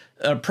gassed.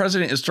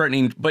 President is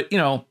threatening, but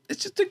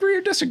it's just agree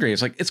or disagree.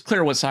 It's like, it's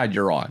clear what side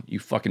you're on. You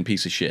fucking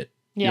piece of shit.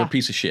 Yeah. You're a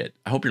piece of shit.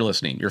 I hope you're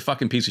listening. You're a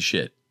fucking piece of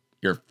shit.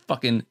 You're a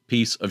fucking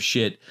piece of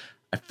shit.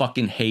 I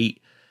fucking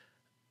hate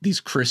these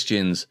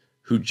Christians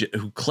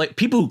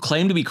people who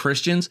claim to be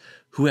Christians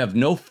who have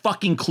no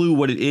fucking clue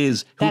what it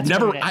is. Who've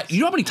never, you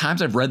know how many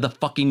times I've read the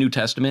fucking New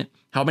Testament?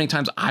 How many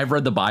times I've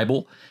read the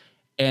Bible?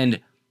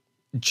 And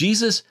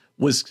Jesus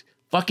was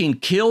fucking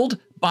killed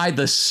by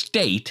the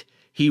state.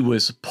 He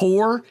was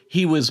poor.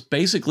 He was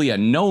basically a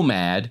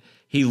nomad.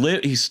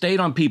 He stayed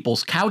on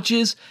people's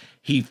couches.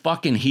 He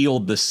fucking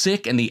healed the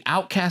sick and the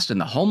outcast and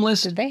the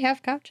homeless. Did they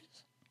have couches?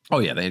 Oh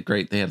yeah, they had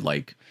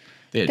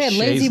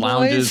chaise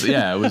lounges.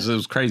 Yeah, it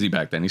was crazy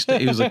back then.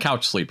 He was a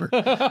couch sleeper,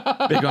 big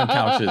on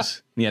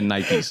couches. He had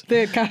Nikes.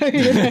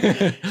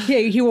 Yeah,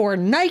 he wore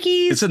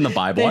Nikes. It's in the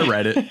Bible. I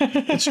read it.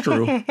 It's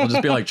true. I'll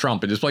just be like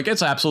Trump and just be like,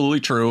 it's absolutely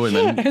true.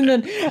 And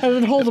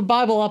then hold the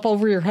Bible up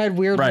over your head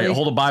weirdly. Right,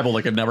 hold a Bible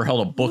like I've never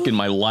held a book in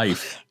my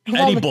life.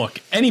 Any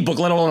book,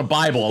 let alone a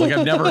Bible. Like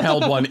I've never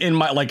held one in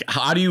my, like,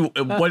 how do you,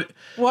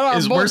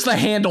 where's the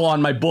handle on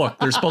my book?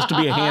 There's supposed to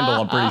be a handle,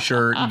 I'm pretty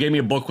sure. You gave me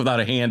a book without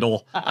a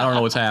handle. I don't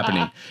know what's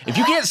happening. If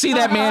you can't see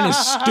that man is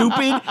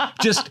stupid,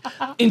 just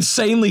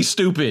insanely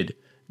stupid,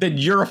 then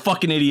you're a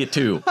fucking idiot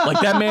too.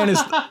 Like that man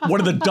is one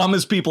of the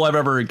dumbest people I've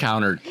ever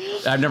encountered.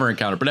 I've never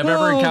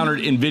encountered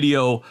in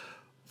video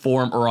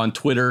form or on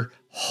Twitter.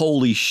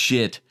 Holy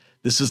shit.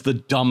 This is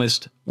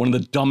one of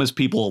the dumbest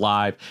people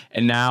alive.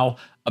 And now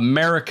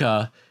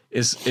America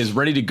is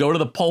ready to go to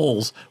the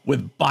polls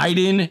with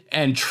Biden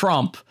and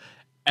Trump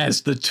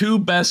as the 2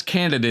 best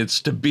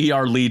candidates to be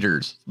our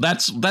leaders.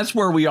 That's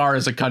where we are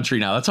as a country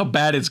now. That's how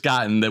bad it's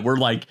gotten that we're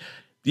like,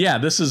 yeah,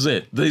 this is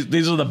it.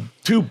 These are the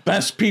 2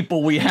 best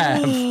people we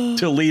have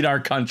to lead our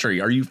country.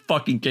 Are you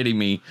fucking kidding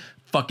me?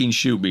 Fucking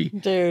shoot me.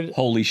 Dude.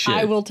 Holy shit.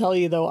 I will tell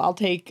you though, I'll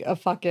take a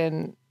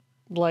fucking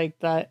like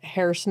that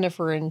hair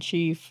sniffer in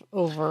chief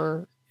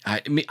over.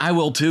 I mean, I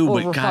will too,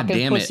 but god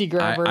damn it.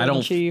 I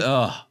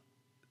don't.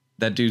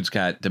 That dude's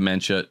got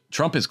dementia.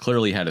 Trump has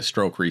clearly had a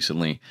stroke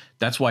recently.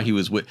 That's why he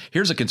was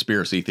here's a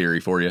conspiracy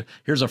theory for you.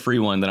 Here's a free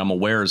one that I'm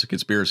aware is a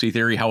conspiracy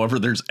theory. However,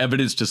 there's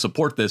evidence to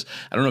support this.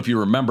 I don't know if you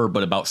remember,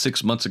 but about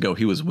 6 months ago,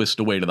 he was whisked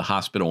away to the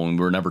hospital and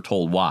we were never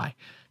told why.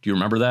 Do you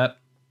remember that?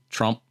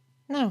 Trump?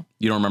 No.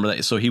 You don't remember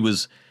that? So he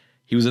was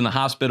in the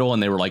hospital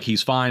and they were like,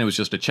 he's fine. It was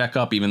just a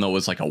checkup, even though it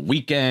was like a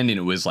weekend and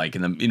it was like,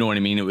 you know what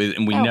I mean?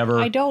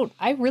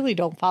 I really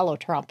don't follow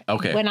Trump.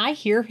 Okay. When I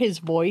hear his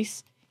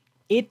voice,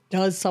 it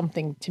does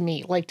something to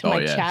me, like to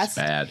my chest. It's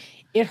bad.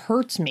 It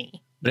hurts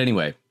me. But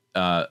anyway,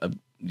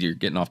 you're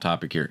getting off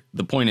topic here.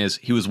 The point is,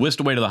 he was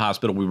whisked away to the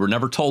hospital. We were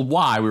never told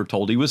why. We were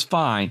told he was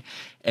fine,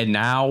 and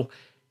now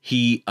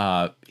he's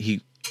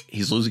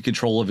losing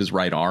control of his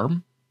right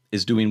arm.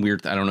 Is doing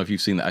weird. I don't know if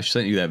you've seen that. I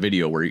sent you that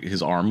video where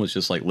his arm was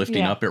just like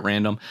lifting up at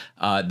random.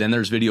 Then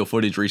there's video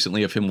footage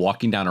recently of him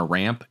walking down a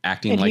ramp,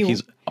 acting like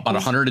he's about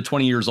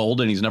 120 years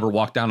old and he's never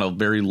walked down a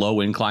very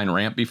low incline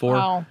ramp before.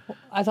 Wow.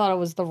 I thought it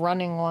was the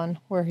running one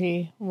where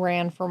he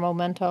ran for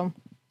momentum.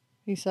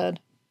 He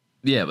said.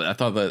 Yeah, but I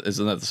thought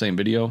isn't that the same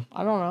video?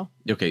 I don't know.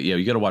 Okay, yeah,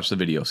 you got to watch the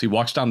video. So he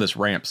walks down this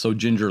ramp so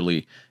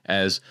gingerly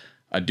as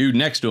a dude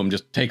next to him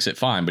just takes it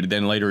fine, but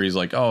then later he's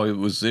like, "Oh, it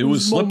was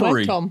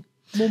slippery."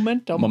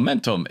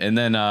 Momentum. And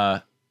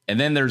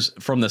then there's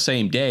from the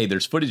same day,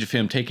 there's footage of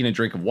him taking a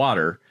drink of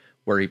water,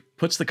 where he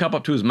puts the cup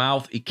up to his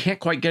mouth. He can't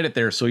quite get it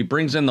there, so he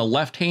brings in the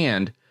left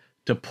hand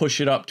to push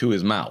it up to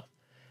his mouth.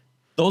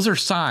 Those are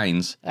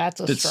signs that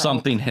stroke.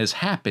 something has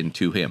happened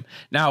to him.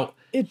 Now,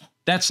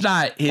 that's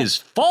not his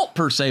fault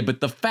per se,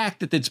 but the fact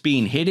that it's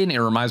being hidden, it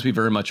reminds me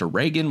very much of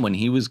Reagan when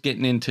he was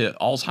getting into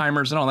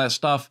Alzheimer's and all that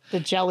stuff.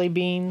 The jelly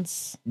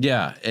beans.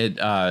 Yeah,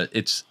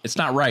 it's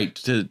not right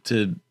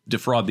to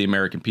defraud the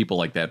American people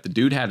like that. If the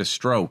dude had a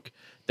stroke,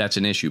 that's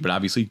an issue. But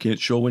obviously, you can't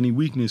show any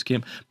weakness,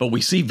 Kim. But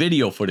we see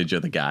video footage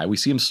of the guy. We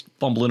see him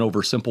fumbling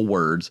over simple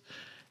words.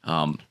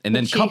 And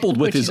then coupled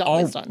with his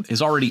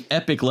already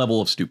epic level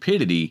of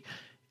stupidity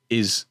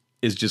is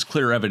just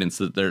clear evidence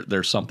that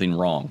there's something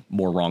wrong,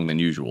 more wrong than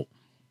usual.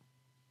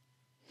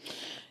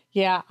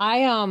 Yeah, I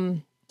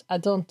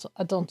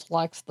don't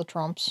like the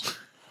Trumps.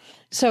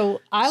 So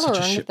I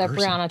learned that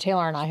Breonna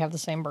Taylor and I have the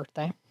same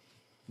birthday.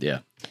 Yeah.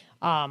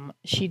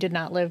 She did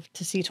not live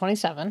to see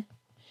 27.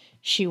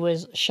 She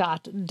was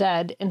shot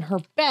dead in her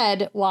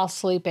bed while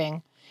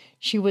sleeping.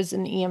 She was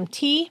an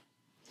EMT.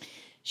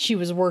 She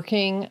was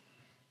working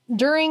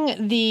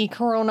during the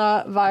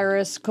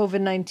coronavirus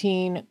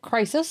COVID-19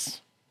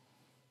 crisis.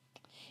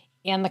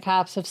 And the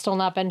cops have still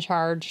not been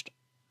charged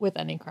with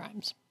any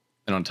crimes.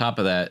 And on top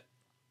of that,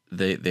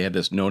 they had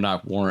this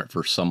no-knock warrant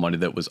for somebody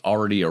that was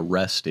already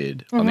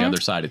arrested on the other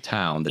side of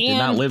town that did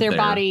not live there.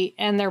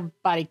 Their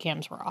body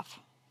cams were off.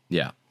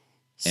 Yeah.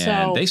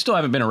 And they still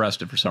haven't been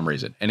arrested for some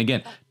reason. And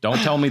again, don't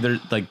tell me they're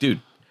like,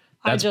 dude,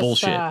 that's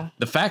bullshit.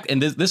 The fact, and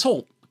this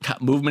whole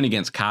movement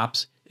against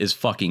cops is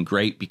fucking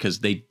great because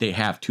they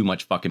have too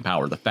much fucking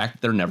power. The fact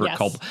that they're never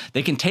culpable.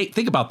 They can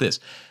think about this.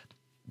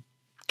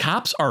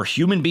 Cops are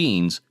human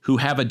beings who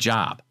have a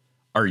job.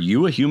 Are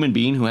you a human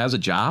being who has a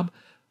job?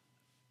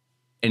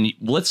 And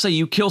let's say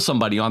you kill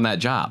somebody on that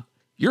job.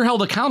 You're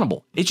held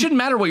accountable. It shouldn't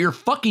matter what your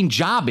fucking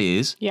job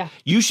is. Yeah.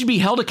 You should be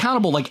held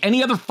accountable like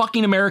any other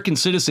fucking American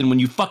citizen when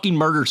you fucking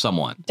murder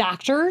someone.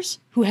 Doctors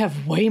who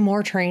have way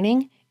more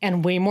training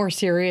and way more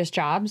serious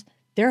jobs,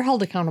 they're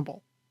held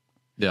accountable.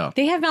 Yeah.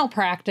 They have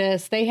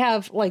malpractice. They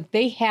have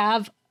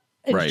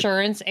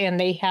insurance and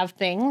they have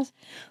things.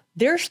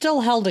 They're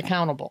still held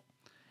accountable.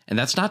 And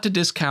that's not to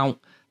discount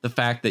the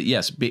fact that,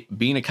 yes,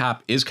 being a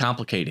cop is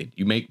complicated.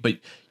 But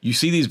you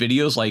see these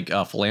videos like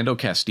Philando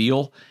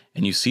Castile,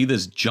 and you see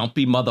this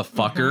jumpy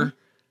motherfucker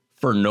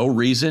for no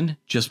reason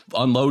just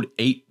unload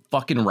 8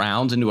 fucking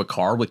rounds into a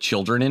car with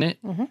children in it.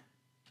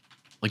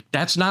 Like,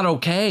 that's not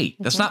okay.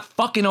 That's not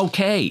fucking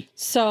okay.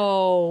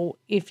 So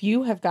if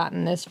you have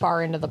gotten this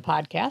far into the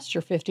podcast,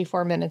 you're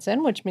 54 minutes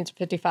in, which means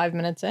 55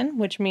 minutes in,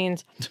 which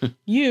means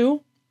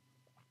you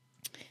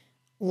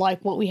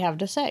like what we have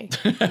to say.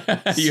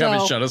 You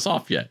haven't shut us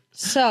off yet.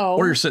 So,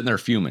 or you're sitting there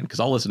fuming, because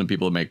I'll listen to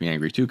people that make me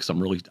angry too, because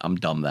I'm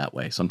dumb that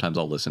way. Sometimes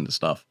I'll listen to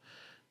stuff,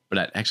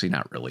 but actually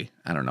not really.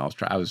 I don't know.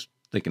 I was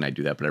thinking I'd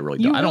do that, but I really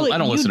don't. I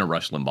don't listen to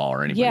Rush Limbaugh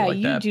or anybody like that.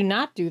 Yeah, you do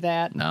not do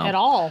that at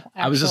all.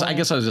 Actually. I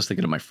guess I was just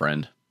thinking of my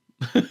friend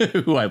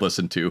who I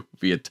listened to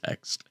via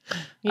text.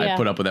 I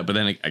put up with that, but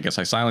then I guess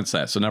I silenced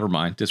that. So never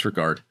mind.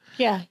 Disregard.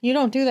 Yeah, you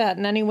don't do that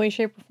in any way,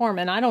 shape, or form,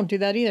 and I don't do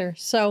that either.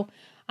 So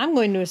I'm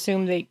going to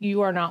assume that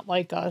you are not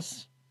like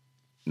us.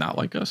 Not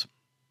like us?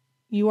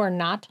 You are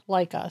not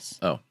like us.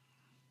 Oh.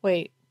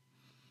 Wait.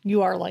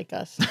 You are like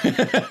us.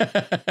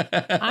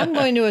 I'm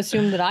going to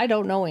assume that I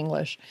don't know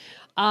English.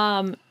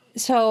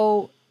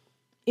 So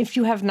if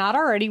you have not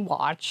already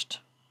watched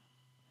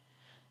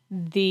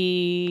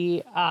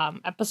the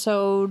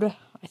episode,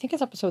 I think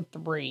it's episode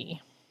 3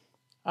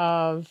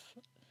 of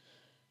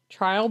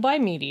Trial by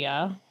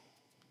Media.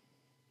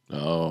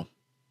 Oh.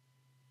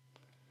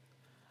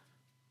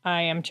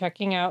 I am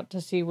checking out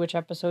to see which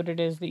episode it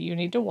is that you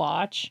need to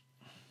watch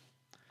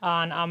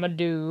on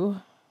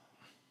Amadou.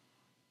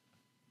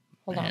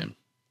 Hold on.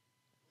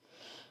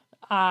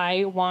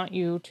 I want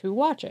you to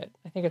watch it.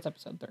 I think it's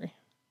episode 3.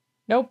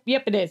 Nope.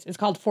 Yep, it is. It's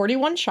called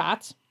 41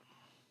 Shots.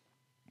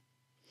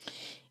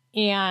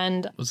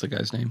 And what's the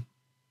guy's name?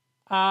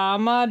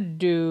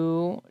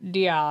 Amadou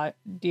Diallo.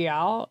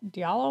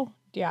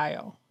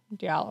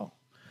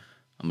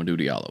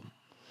 Amadou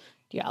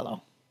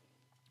Diallo.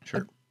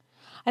 Sure.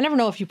 I never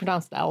know if you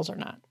pronounce the L's or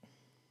not.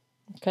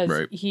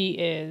 Because he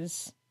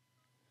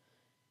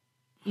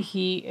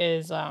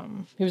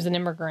was an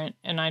immigrant,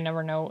 and I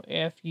never know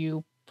if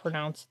you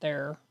pronounce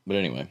their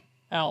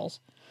L's.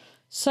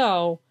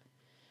 So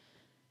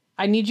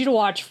I need you to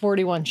watch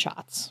 41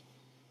 Shots.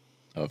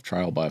 Of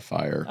Trial by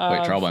Fire.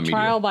 Trial by Media.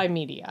 Trial by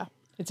Media.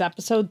 It's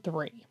episode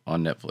 3.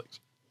 On Netflix.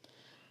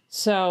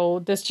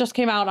 So this just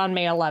came out on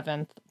May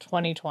 11th,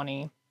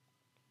 2020.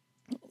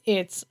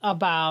 It's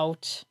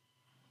about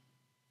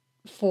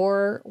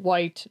 4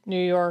 white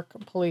New York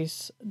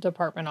Police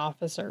Department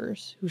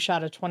officers who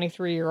shot a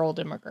 23-year-old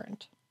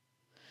immigrant.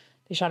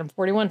 They shot him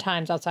 41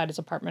 times outside his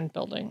apartment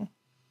building.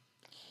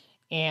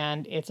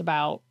 And it's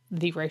about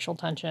the racial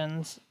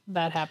tensions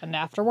that happened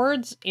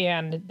afterwards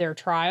and their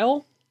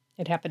trial.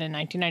 It happened in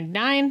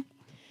 1999.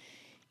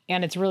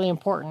 And it's really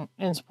important.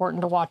 And it's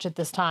important to watch it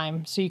this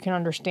time so you can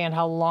understand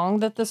how long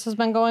that this has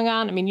been going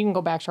on. I mean, you can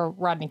go back to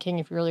Rodney King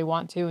if you really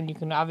want to. And you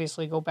can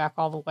obviously go back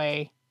all the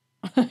way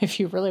If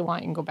you really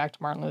want, you can go back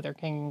to Martin Luther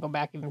King and go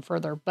back even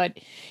further. But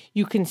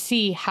you can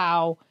see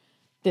how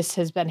this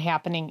has been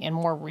happening in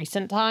more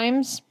recent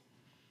times.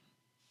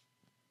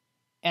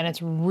 And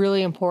it's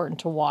really important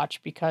to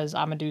watch because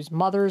Amadou's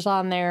mother's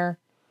on there.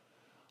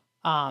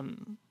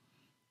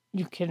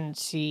 You can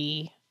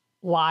see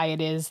why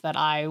it is that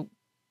I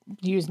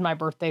used my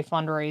birthday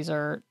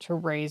fundraiser to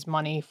raise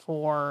money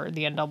for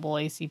the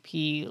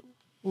NAACP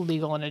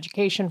Legal and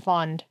Education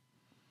Fund,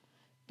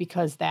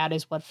 because that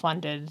is what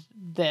funded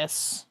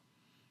this.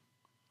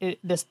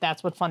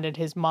 That's what funded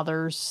his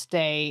mother's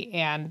stay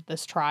and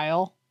this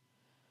trial.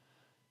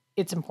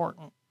 It's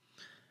important.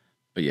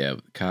 But yeah,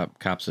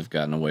 cops have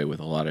gotten away with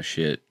a lot of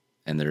shit,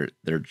 and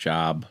their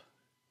job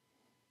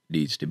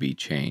needs to be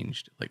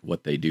changed. Like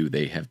what they do,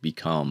 they have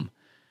become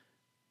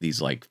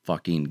these like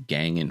fucking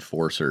gang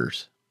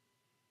enforcers,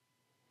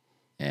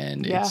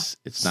 and it's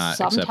not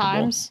sometimes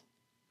acceptable.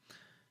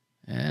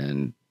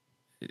 And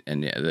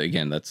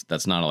again,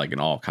 that's not like an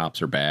all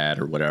cops are bad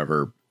or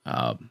whatever.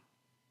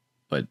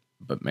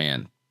 But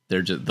man,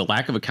 they're just, the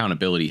lack of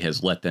accountability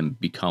has let them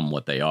become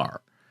what they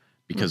are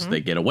because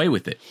they get away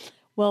with it.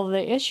 Well,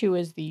 the issue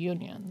is the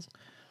unions.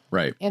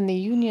 Right. And the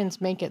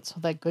unions make it so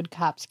that good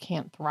cops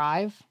can't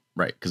thrive.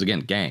 Right. Because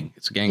again,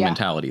 it's a gang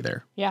mentality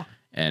there. Yeah.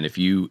 And if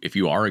you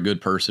are a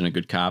good person, a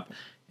good cop,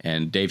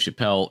 and Dave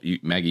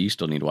Chappelle, Maggie, you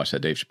still need to watch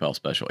that Dave Chappelle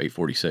special,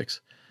 846.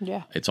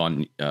 Yeah. It's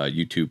on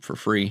YouTube for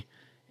free.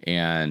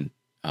 And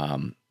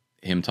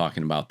him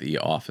talking about the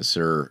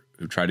officer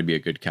who tried to be a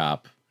good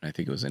cop. I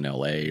think it was in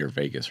LA or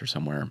Vegas or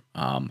somewhere.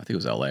 I think it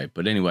was LA.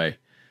 But anyway,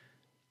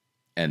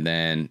 and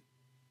then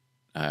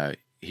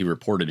he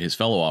reported his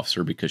fellow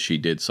officer because she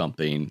did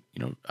something,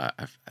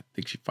 I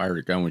think she fired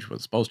a gun when she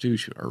wasn't supposed to.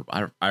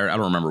 I don't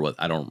remember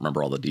I don't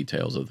remember all the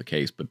details of the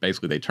case, but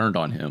basically they turned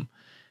on him.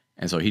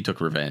 And so he took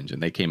revenge,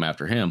 and they came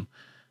after him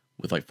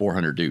with like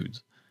 400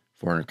 dudes,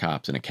 400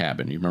 cops in a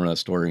cabin. You remember that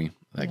story?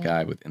 That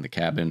guy in the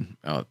cabin?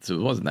 So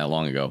it wasn't that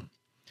long ago.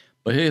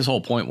 But his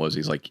whole point was,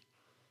 he's like,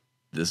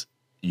 the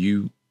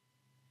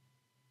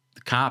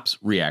cops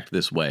react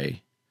this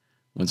way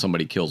when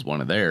somebody kills one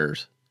of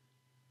theirs.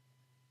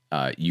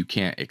 You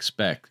can't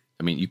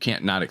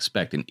not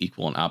expect an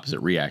equal and opposite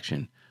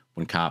reaction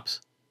when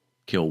cops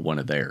kill one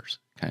of theirs.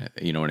 Kind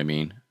of, you know what I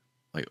mean?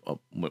 Like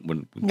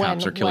when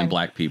cops are killing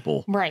black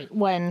people. Right.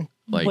 When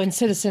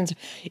citizens,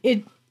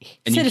 it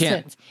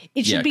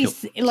should be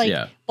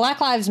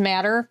Black Lives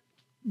Matter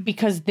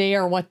because they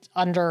are what's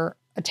under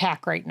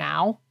attack right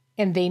now,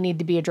 and they need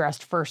to be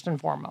addressed first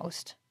and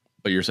foremost.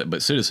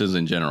 But citizens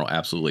in general,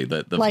 absolutely.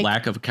 The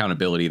lack of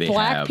accountability they have.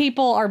 Black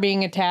people are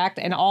being attacked,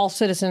 and all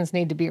citizens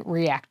need to be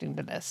reacting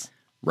to this.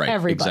 Right,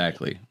 everybody.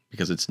 Exactly.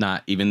 Because it's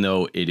not, even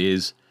though it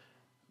is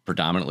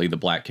predominantly the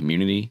black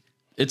community,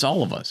 it's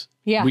all of us.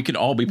 Yeah. We could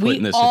all be put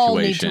in this situation. We all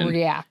need to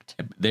react.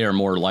 They are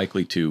more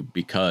likely to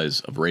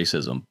because of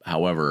racism.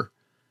 However,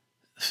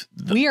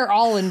 we are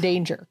all in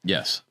danger.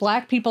 Yes.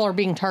 Black people are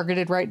being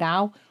targeted right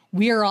now.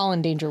 We are all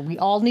in danger. We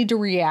all need to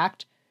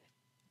react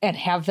and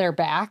have their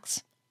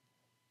backs.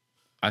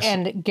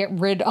 And get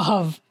rid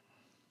of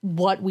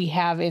what we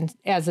have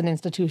as an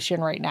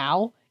institution right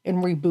now and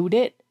reboot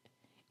it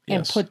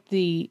and put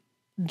the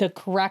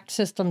correct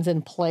systems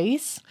in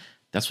place.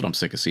 That's what I'm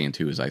sick of seeing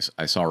too, is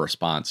I saw a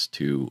response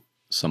to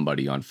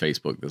somebody on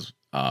Facebook, this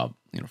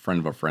friend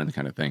of a friend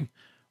kind of thing,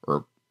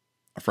 or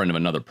a friend of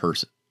another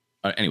person.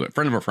 Anyway,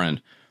 friend of a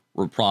friend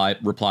replied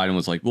and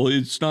was like, well,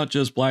 it's not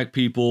just black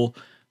people.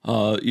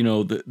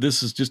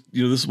 This is just,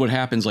 this is what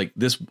happens. Like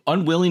this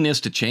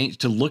unwillingness to change,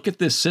 to look at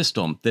this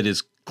system that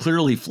is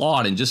clearly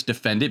flawed and just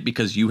defend it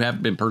because you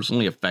have been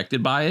personally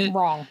affected by it.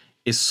 Wrong.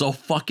 Is so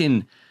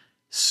fucking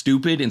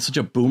stupid and such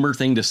a boomer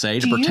thing to say,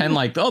 to pretend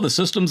like, oh, the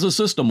system's the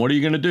system. What are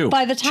you going to do?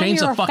 By the time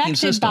you're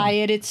affected by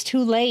it, it's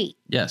too late.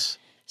 Yes.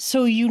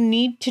 So you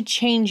need to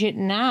change it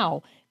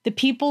now. The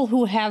people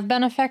who have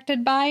been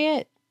affected by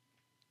it,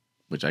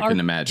 which I couldn't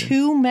imagine.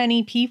 Too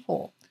many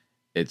people.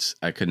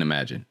 I couldn't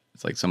imagine.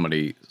 It's like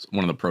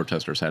one of the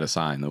protesters had a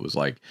sign that was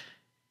like,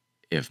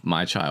 if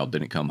my child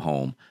didn't come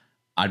home,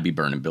 I'd be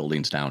burning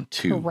buildings down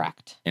too.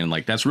 Correct. And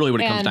like, that's really what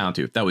it comes down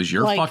to. If that was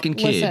your fucking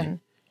kid,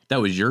 that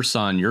was your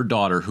son, your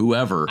daughter,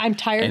 whoever. I'm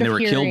tired and they were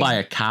killed by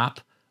a cop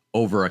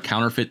over a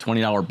counterfeit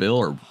 $20 bill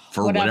or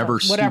for whatever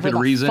stupid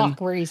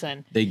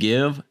reason they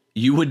give,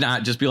 you would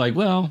not just be like,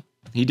 well,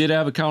 he did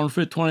have a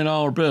counterfeit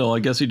 $20 bill. I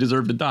guess he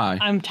deserved to die.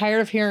 I'm tired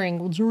of hearing,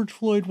 well, George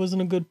Floyd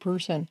wasn't a good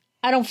person.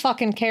 I don't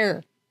fucking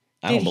care.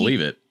 I don't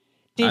believe it.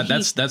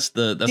 That's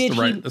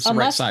the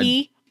right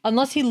side.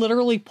 Unless he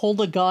literally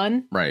pulled a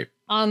gun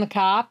on the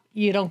cop,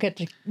 you don't get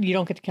to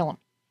kill him.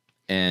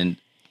 And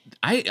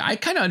I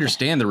kind of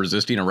understand the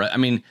resisting arrest. I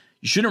mean,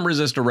 you shouldn't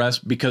resist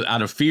arrest because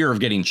out of fear of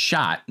getting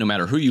shot, no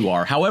matter who you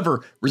are.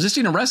 However,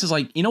 resisting arrest is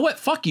like, you know what?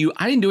 Fuck you.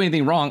 I didn't do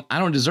anything wrong. I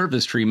don't deserve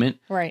this treatment.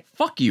 Right.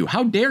 Fuck you.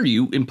 How dare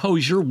you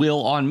impose your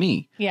will on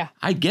me? Yeah.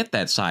 I get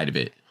that side of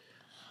it.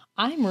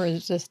 I'm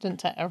resistant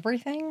to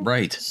everything.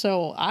 Right.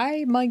 So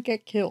I might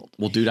get killed.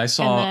 Well, dude, I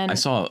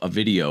saw a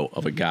video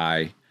of a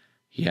guy.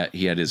 He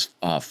had his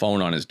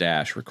phone on his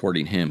dash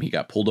recording him. He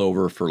got pulled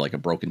over for like a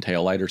broken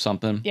taillight or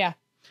something. Yeah.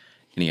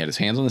 And he had his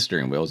hands on the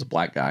steering wheel. It was a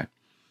black guy.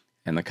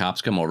 And the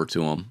cops come over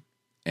to him,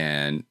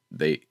 and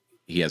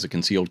he has a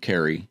concealed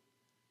carry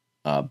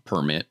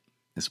permit.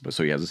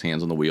 So he has his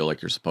hands on the wheel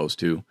like you're supposed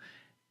to.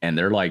 And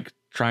they're like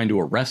trying to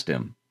arrest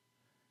him.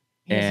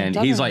 And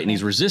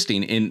he's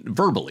resisting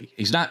verbally.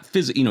 He's not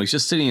physically, he's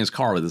just sitting in his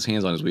car with his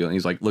hands on his wheel. And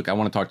he's like, look, I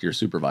want to talk to your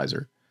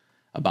supervisor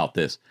about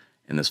this.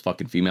 And this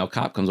fucking female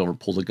cop comes over,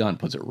 pulls a gun,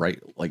 puts it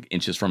right like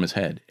inches from his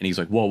head. And he's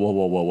like, whoa, whoa,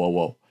 whoa, whoa, whoa,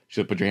 whoa.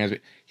 Should put your hands.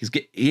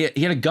 He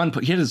had a gun.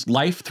 He had his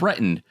life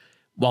threatened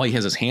while he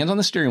has his hands on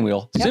the steering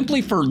wheel,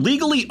 simply for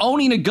legally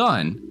owning a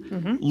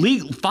gun,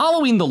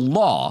 following the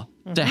law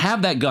to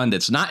have that gun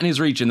that's not in his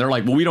reach. And they're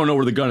like, well, we don't know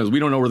where the gun is. We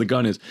don't know where the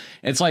gun is.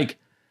 And it's like,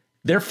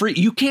 they're free.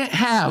 You can't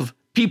have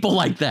people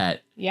like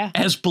that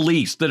as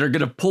police that are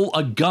going to pull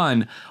a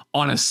gun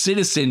on a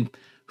citizen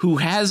who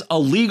has a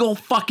legal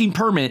fucking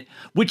permit,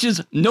 which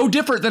is no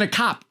different than a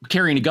cop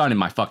carrying a gun, in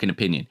my fucking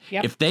opinion.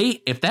 Yep.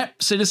 If that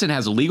citizen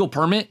has a legal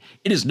permit,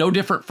 it is no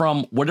different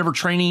from whatever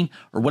training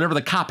or whatever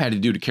the cop had to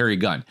do to carry a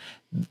gun.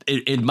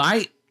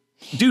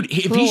 Dude,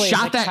 if he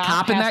shot that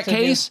cop in that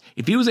case,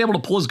 if he was able to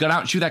pull his gun out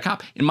and shoot that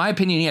cop, in my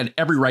opinion, he had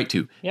every right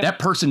to. Yep. That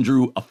person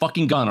drew a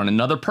fucking gun on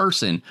another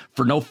person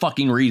for no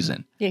fucking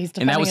reason. Yeah, he's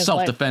defending, and that was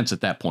self-defense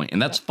at that point.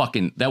 And that's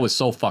that was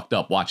so fucked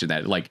up watching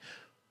that. Like,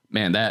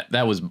 man,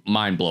 that was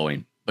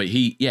mind-blowing. But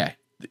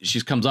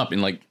she comes up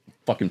and like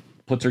fucking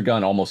puts her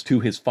gun almost to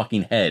his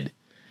fucking head.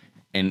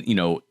 And,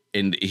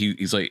 and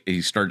he's like,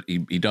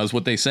 he does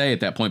what they say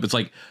at that point. But it's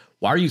like,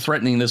 why are you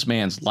threatening this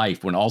man's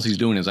life when all he's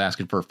doing is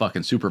asking for a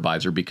fucking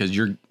supervisor because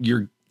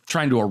you're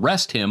trying to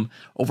arrest him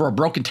over a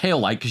broken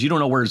taillight because you don't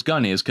know where his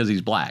gun is because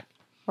he's black.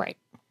 Right.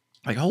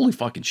 Like, holy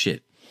fucking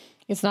shit.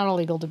 It's not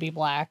illegal to be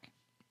black.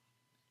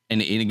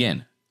 And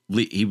again,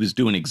 he was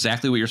doing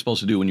exactly what you're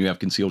supposed to do when you have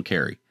concealed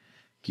carry.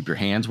 Keep your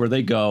hands where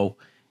they go.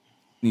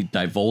 You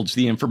divulge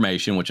the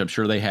information, which I'm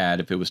sure they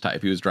had if he was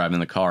driving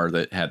the car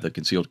that had the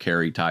concealed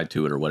carry tied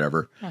to it or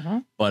whatever.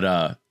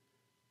 But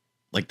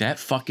like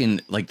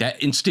that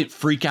instant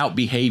freak out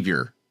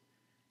behavior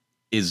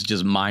is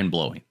just mind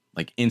blowing.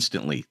 Like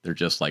instantly, they're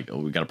just like, oh,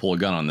 we got to pull a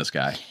gun on this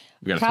guy.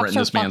 We got to threaten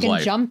this man's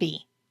life.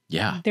 Jumpy.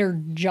 Yeah,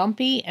 they're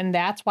jumpy, and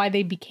that's why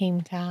they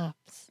became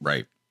cops.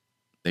 Right.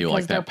 They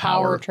like that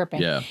power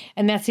tripping. Yeah,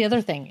 and that's the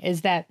other thing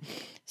is that.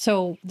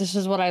 So this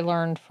is what I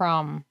learned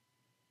from.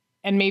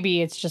 And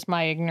maybe it's just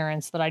my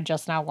ignorance that I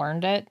just now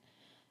learned it.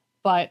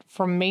 But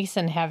from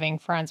Mason having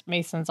friends,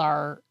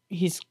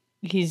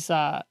 he's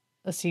a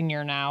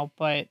senior now,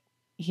 but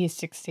he's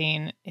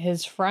 16.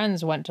 His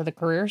friends went to the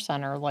career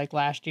center like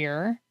last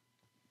year.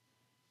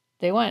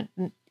 They went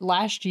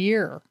last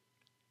year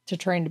to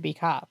train to be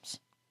cops.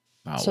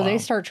 Oh, so they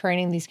start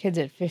training these kids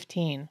at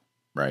 15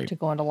 to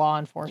go into law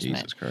enforcement.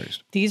 Jesus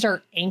Christ. These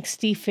are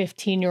angsty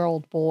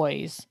 15-year-old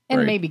boys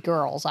and maybe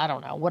girls. I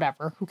don't know,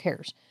 whatever. Who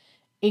cares?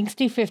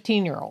 Angsty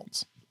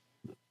 15-year-olds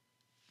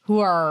who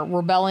are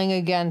rebelling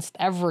against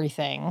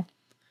everything.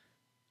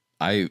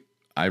 I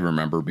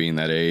remember being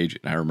that age,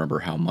 and I remember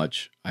how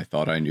much I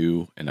thought I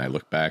knew, and I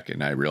look back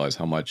and I realized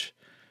how much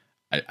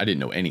I didn't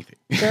know anything.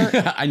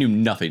 I knew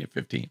nothing at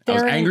 15. I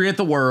was angry at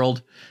the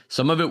world.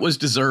 Some of it was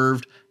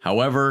deserved.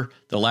 However,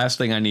 the last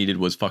thing I needed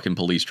was fucking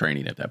police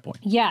training at that point.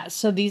 Yeah,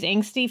 so these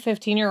angsty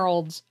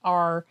 15-year-olds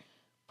are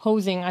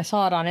posing, I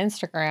saw it on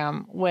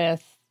Instagram,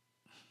 with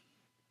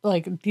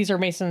like, these are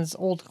Mason's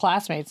old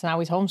classmates. Now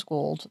he's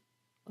homeschooled.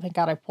 Thank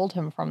God I pulled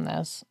him from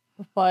this.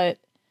 But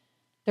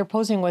they're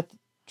posing with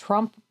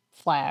Trump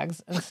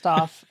flags and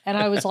stuff. And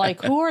I was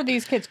like, who are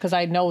these kids? Because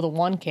I know the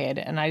one kid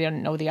and I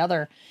didn't know the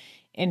other.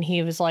 And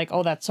he was like,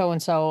 oh, that's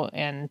so-and-so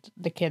and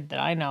the kid that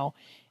I know.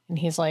 And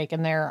he's like,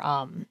 and they're,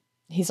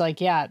 he's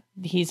like, yeah,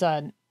 he's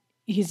in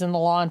the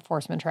law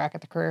enforcement track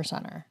at the career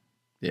center.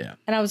 Yeah.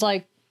 And I was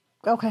like,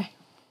 okay.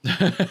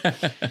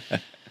 I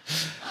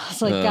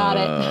was like,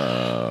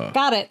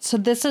 got it. So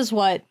this is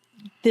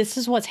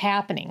what's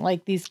happening.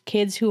 Like these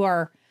kids who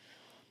are,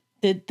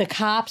 the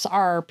cops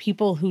are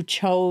people who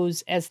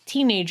chose as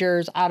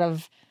teenagers out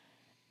of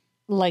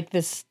like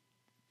this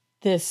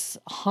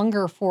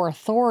hunger for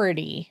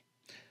authority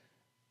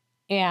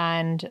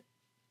and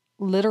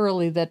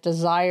literally that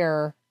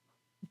desire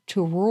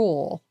to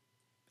rule.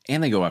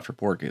 And they go after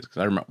poor kids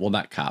because I remember, well,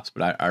 not cops,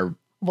 but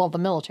well, the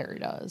military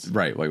does.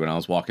 Right. Like when I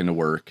was walking to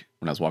work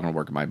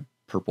in my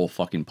purple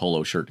fucking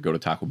polo shirt to go to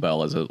Taco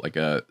Bell as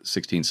a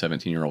 16,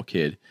 17-year-old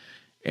kid.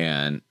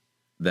 And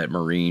that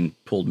Marine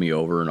pulled me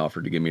over and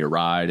offered to give me a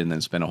ride and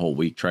then spent a whole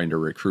week trying to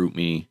recruit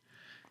me.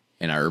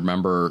 And I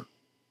remember,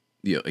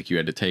 like you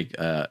had to take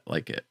an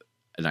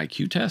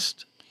IQ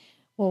test.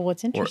 Well,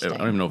 what's interesting? Or, I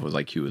don't even know if it was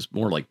IQ. It was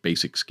more like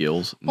basic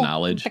skills,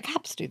 knowledge. The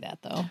cops do that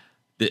though.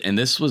 And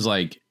this was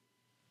like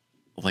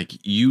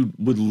you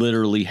would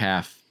literally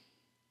have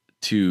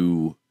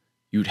to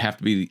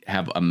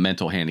have a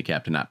mental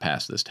handicap to not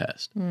pass this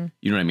test. You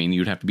know what I mean?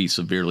 You'd have to be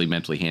severely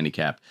mentally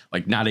handicapped,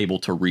 like not able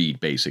to read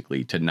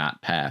basically to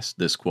not pass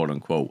this quote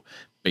unquote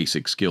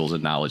basic skills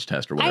and knowledge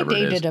test or I whatever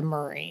it is. dated a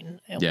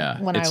Marine.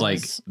 Yeah, when it's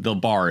like the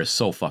bar is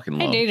so fucking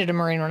low. I dated a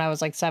Marine when I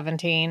was like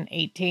 17,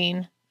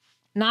 18.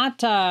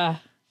 Not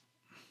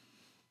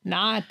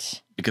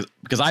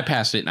because I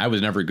passed it and I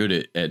was never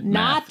good at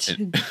not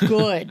math.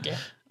 good.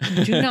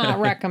 Do not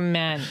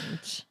recommend.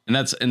 And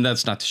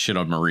that's not to shit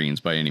on Marines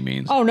by any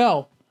means. Oh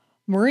no,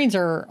 Marines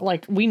are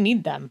like, we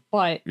need them,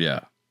 but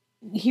Yeah.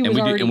 he was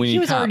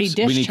already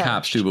discharged. We need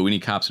cops too, but we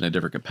need cops in a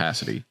different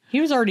capacity.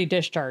 He was already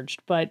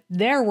discharged, but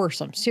there were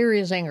some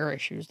serious anger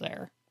issues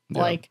there.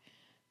 Yeah. Like,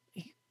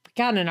 we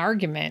got in an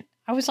argument.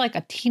 I was like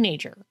a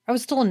teenager. I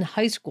was still in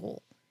high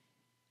school.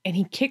 And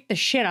he kicked the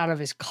shit out of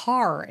his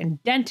car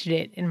and dented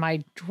it in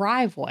my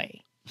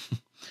driveway.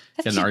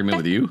 Had an argument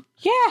with you?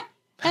 Yeah.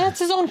 And that's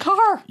his own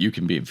car. You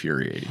can be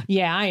infuriating.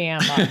 Yeah, I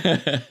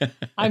am.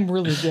 I'm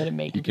really good at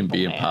making You can be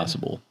people mad.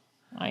 impossible.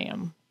 I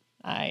am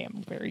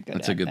very good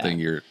That's at a good that. thing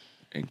you're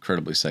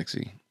incredibly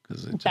sexy.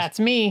 That's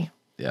me.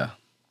 Yeah.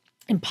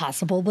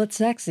 Impossible but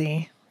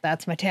sexy.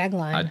 That's my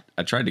tagline.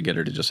 I tried to get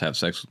her to just have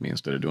sex with me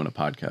instead of doing a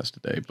podcast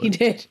today. But He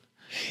did.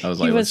 I was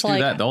like, He let's was do like-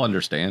 that. They'll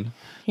understand.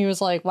 He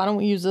was like, why don't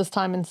we use this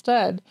time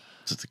instead?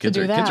 Since the kids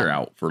do are that.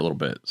 out for a little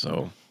bit.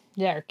 So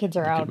Yeah, our kids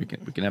are out we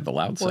can have the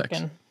loud working.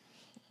 sex.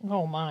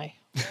 Oh my.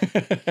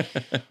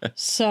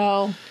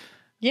 So,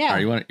 yeah. All right,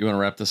 you want to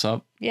wrap this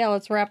up? Yeah,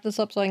 let's wrap this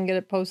up so I can get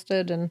it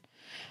posted. And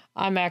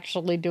I'm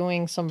actually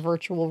doing some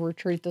virtual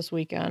retreat this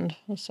weekend.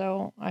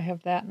 So I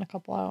have that in a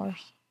couple hours.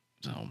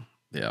 So,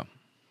 yeah.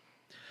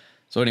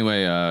 So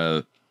anyway,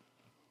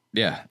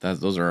 yeah,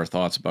 those are our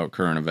thoughts about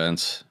current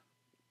events.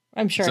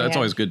 I'm sure. So I it's have.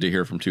 always good to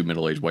hear from two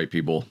middle-aged white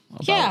people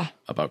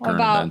about current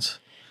events.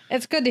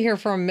 It's good to hear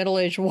from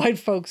middle-aged white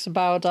folks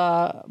about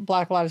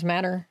Black Lives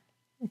Matter,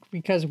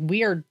 because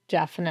we are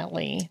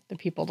definitely the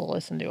people to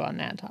listen to on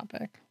that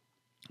topic.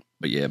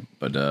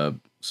 But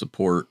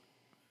support,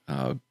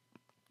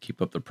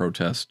 keep up the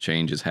protests.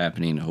 Change is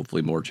happening.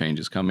 Hopefully more change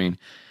is coming.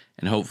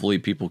 And hopefully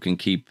people can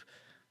keep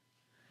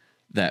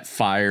that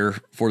fire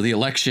for the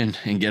election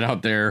and get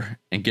out there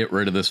and get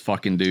rid of this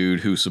fucking dude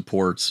who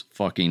supports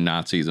fucking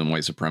Nazis and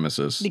white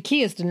supremacists. The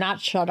key is to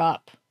not shut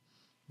up.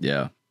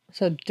 Yeah.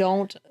 So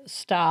don't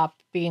stop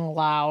being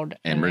loud.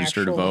 And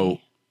register to actually- vote.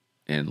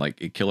 And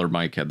like Killer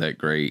Mike had that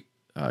great,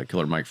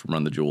 Killer Mike from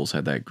Run the Jewels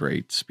had that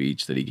great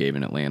speech that he gave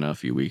in Atlanta a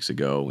few weeks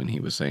ago. And he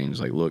was saying, he's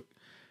like, look,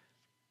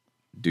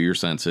 do your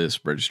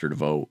census, register to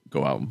vote,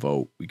 go out and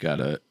vote. We got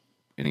to,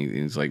 and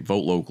he's like,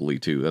 vote locally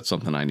too. That's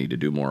something I need to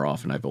do more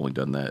often. I've only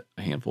done that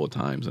a handful of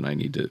times, and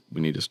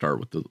we need to start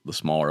with the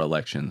smaller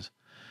elections.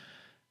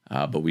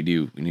 But we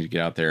need to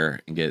get out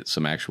there and get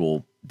some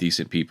actual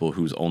decent people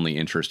whose only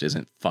interest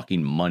isn't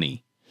fucking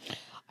money.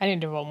 I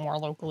need to vote more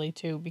locally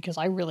too, because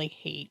I really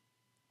hate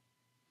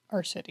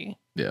our city.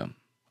 Yeah.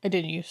 I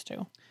didn't used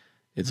to.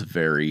 It's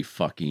very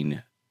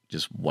fucking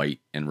just white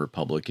and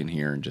Republican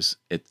here, and just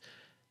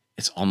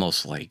it's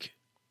almost like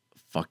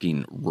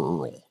fucking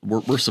rural.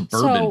 We're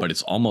suburban, So- but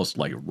it's almost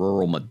like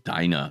rural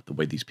Medina the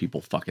way these people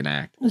fucking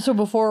act. So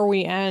before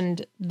we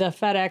end, the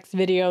FedEx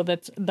video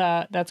that's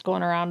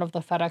going around of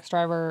the FedEx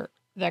driver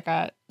that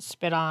got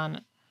spit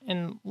on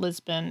in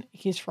Lisbon,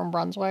 he's from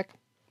Brunswick.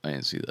 I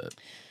didn't see that.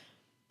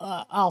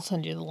 I'll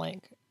send you the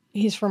link.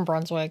 He's from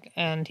Brunswick,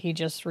 and he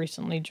just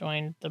recently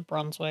joined the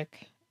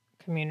Brunswick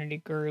community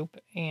group,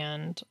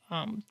 and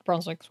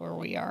Brunswick's where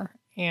we are.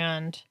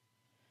 And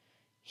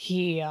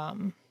he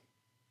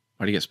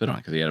Why'd he get spit on?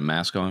 Because he had a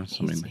mask on?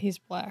 he's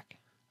black.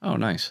 Oh,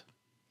 nice.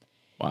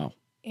 Wow.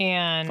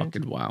 And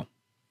Fucking wow.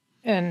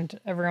 and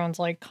everyone's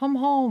like, come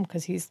home,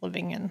 because I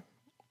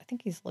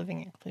think he's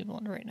living in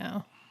Cleveland right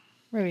now.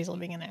 Maybe he's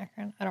living in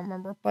Akron. I don't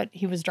remember. But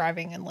he was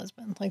driving in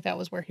Lisbon. Like, that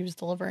was where he was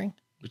delivering.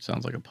 Which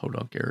sounds like a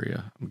podunk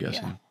area, I'm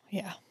guessing.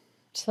 Yeah.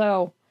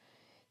 So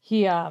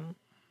he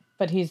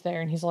but he's there,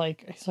 and he's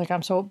like but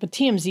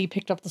TMZ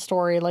picked up the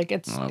story. Like,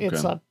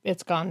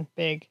 it's gone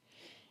big.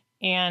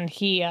 And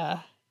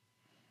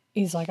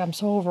he's like, I'm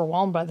so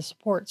overwhelmed by the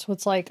support. So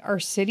it's like, our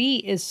city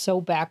is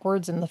so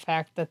backwards in the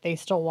fact that they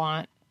still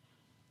want,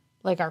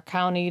 like, our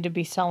county to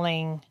be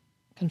selling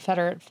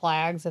Confederate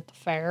flags at the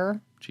fair.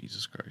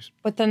 Jesus Christ.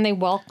 But then they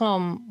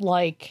welcome,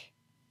 like,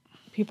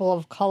 people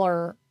of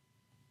color,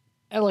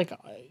 like,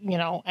 you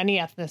know, any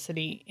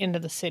ethnicity into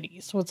the city.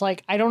 So it's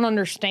like, I don't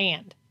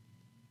understand.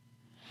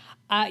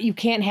 You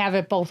can't have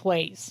it both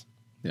ways.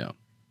 Yeah.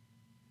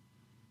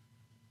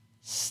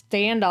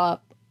 Stand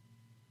up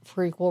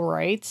for equal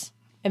rights,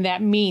 and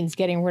that means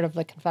getting rid of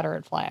the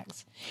Confederate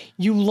flags.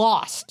 You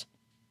lost.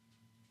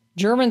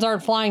 Germans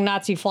aren't flying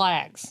Nazi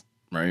flags.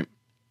 Right.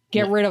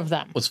 Get rid of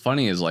them. What's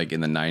funny is, like, in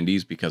the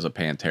 90s, because of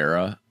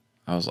Pantera,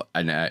 I was,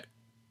 and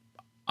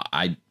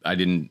I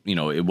didn't, you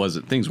know, it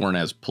wasn't, things weren't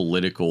as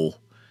political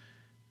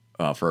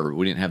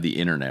we didn't have the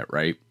internet,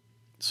 right?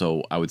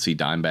 So I would see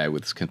Dimebag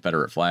with his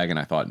Confederate flag, and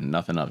I thought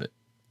nothing of it.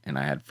 And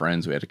I had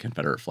friends who had a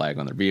Confederate flag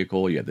on their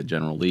vehicle. You had the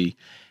General Lee.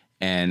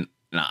 And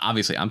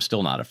obviously, I'm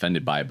still not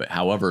offended by it. But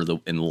however,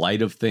 in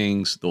light of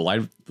things,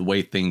 the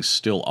way things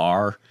still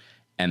are,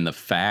 and the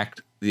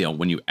fact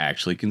when you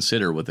actually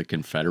consider what the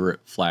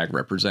Confederate flag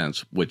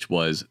represents, which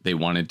was they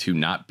wanted to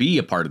not be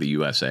a part of the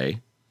USA.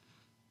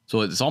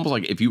 So it's almost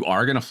like if you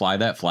are going to fly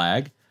that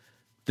flag,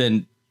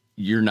 then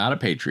you're not a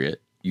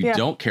patriot. You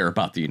don't care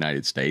about the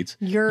United States.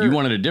 You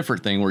wanted a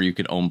different thing where you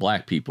could own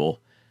black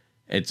people.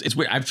 It's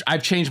weird.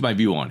 I've changed my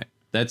view on it.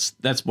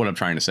 That's what I'm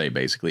trying to say,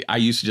 basically. I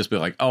used to just be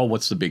like, oh,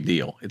 what's the big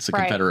deal? It's the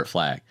Confederate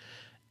flag.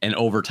 And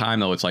over time,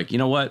 though, it's like, you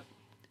know what?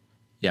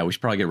 Yeah, we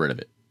should probably get rid of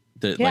it.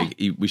 Like,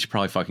 we should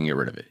probably fucking get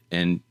rid of it.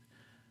 And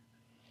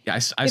I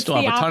still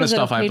have a ton of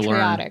stuff I have to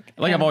learn.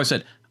 Like I've always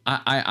said,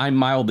 I'm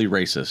mildly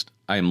racist.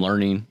 I am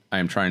learning. I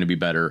am trying to be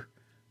better.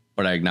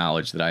 But I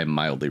acknowledge that I am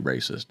mildly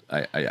racist.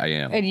 I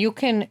am. And you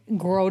can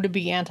grow to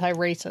be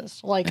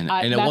anti-racist. Like, and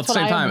at the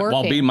same time,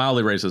 while being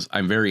mildly racist,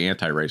 I'm very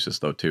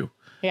anti-racist, though, too.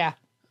 Yeah.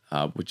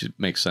 Which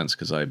makes sense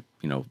because I,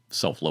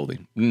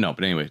 self-loathing. No,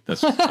 but anyway,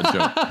 that's a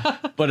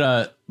joke.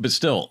 But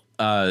still,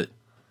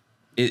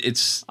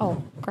 it's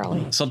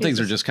Carly. Some things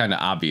are just kind of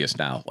obvious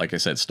now. Like I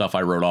said, stuff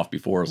I wrote off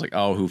before was like,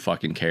 oh, who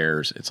fucking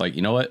cares? It's like,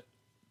 you know what?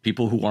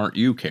 People who aren't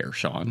you care,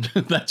 Sean.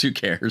 That's who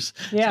cares.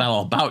 Yeah. It's not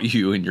all about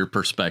you and your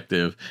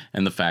perspective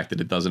and the fact that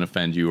it doesn't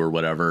offend you or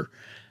whatever.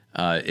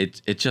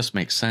 It just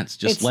makes sense.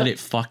 Just let it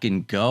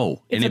fucking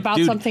go. It's about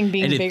something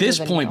being bigger than you. And at this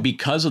point,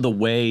 because of the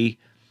way,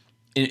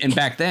 and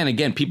back then,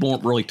 again, people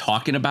weren't really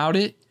talking about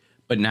it.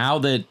 But now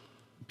that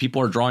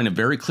people are drawing a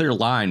very clear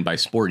line by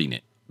sporting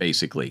it,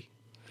 basically.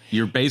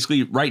 You're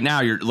basically, right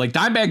now, you're like,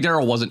 Dimebag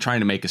Darrell wasn't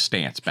trying to make a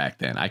stance back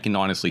then. I can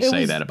honestly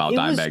say that about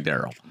Dimebag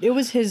Darrell. It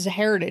was his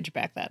heritage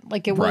back then.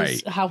 Like, it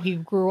was how he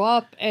grew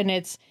up. And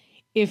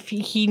if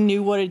he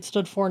knew what it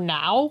stood for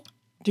now,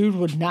 dude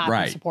would not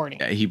be supporting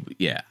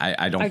it.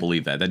 I don't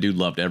believe that. That dude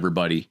loved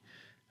everybody.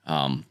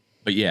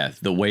 But yeah,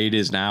 the way it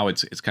is now,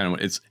 it's kind of,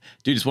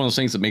 dude, it's one of those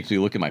things that makes me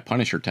look at my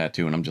Punisher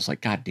tattoo and I'm just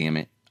like, God damn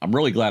it. I'm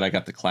really glad I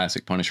got the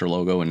classic Punisher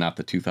logo and not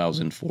the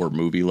 2004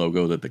 movie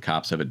logo that the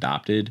cops have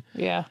adopted.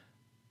 Yeah.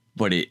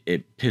 But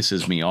it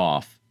pisses me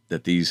off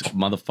that these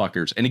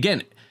motherfuckers, and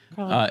again,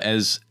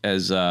 as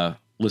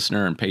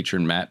listener and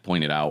patron Matt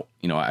pointed out,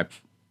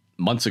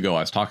 months ago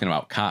I was talking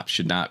about cops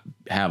should not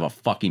have a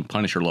fucking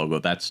Punisher logo.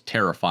 That's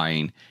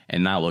terrifying.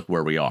 And now look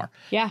where we are.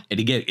 Yeah. And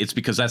again, it's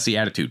because that's the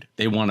attitude.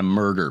 They want to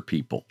murder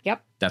people.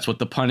 Yep. That's what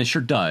the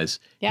Punisher does.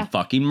 Yeah. He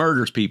fucking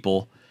murders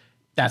people.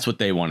 That's what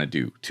they want to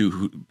do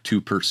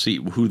to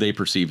perceive who they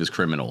perceive as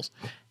criminals.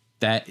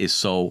 That is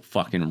so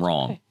fucking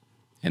wrong. Okay.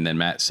 And then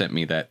Matt sent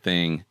me that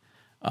thing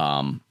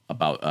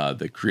about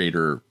the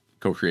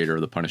co-creator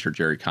of the Punisher,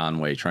 Jerry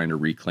Conway, trying to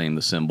reclaim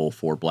the symbol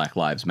for Black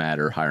Lives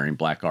Matter, hiring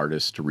black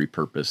artists to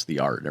repurpose the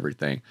art and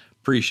everything.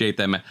 Appreciate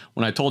that, Matt.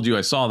 When I told you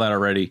I saw that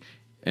already,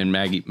 and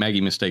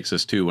Maggie mistakes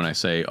this too when I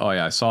say, oh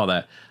yeah, I saw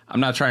that. I'm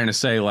not trying to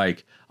say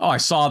like, oh, I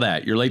saw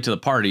that. You're late to the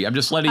party. I'm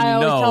just letting you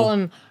know. I always tell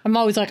him, I'm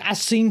always like, I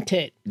seen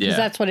it. Because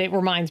that's what it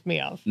reminds me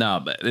of. No,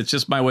 but it's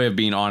just my way of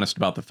being honest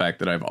about the fact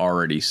that I've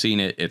already seen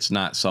it. It's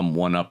not some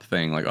one-up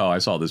thing like, oh, I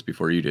saw this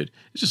before you did.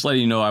 It's just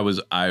letting you know I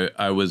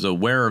was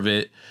aware of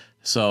it.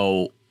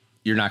 So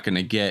you're not going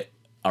to get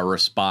a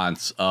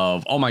response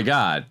of, oh my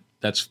God,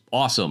 that's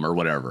awesome or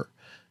whatever.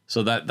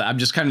 So that I'm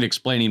just kind of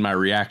explaining my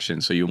reaction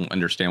so you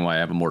understand why I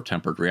have a more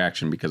tempered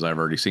reaction because I've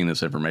already seen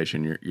this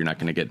information. You're not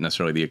going to get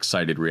necessarily the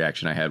excited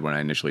reaction I had when I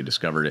initially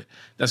discovered it.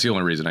 That's the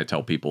only reason I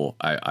tell people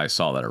I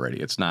saw that already.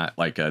 It's not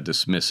like a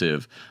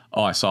dismissive,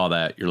 oh, I saw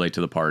that, you're late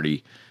to the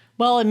party.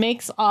 Well, it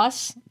makes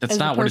us. That's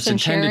not what it's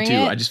intended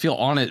to. I just feel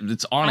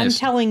it's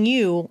honest. I'm telling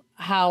you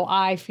how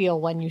I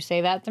feel when you say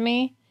that to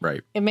me.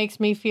 Right. It makes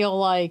me feel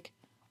like,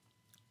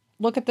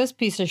 look at this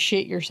piece of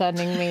shit you're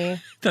sending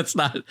me. That's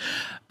not.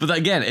 But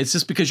again, it's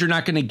just because you're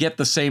not going to get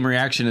the same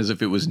reaction as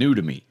if it was new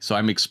to me. So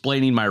I'm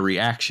explaining my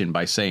reaction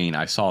by saying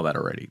I saw that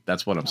already.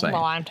 That's what I'm saying.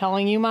 Well, I'm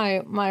telling you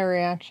my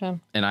reaction.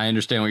 And I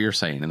understand what you're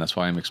saying, and that's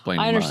why I'm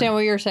explaining. I understand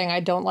what you're saying.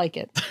 I don't like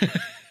it.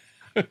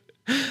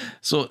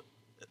 So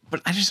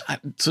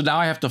now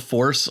I have to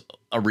force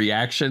a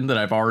reaction that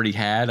I've already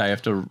had. I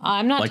have to.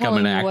 I'm not like telling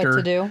I'm an actor. What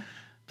to do.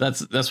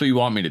 That's what you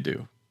want me to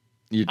do.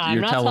 You're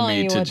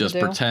telling me to just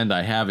pretend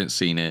I haven't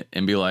seen it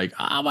and be like,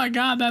 oh my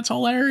God, that's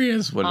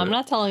hilarious. I'm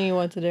not telling you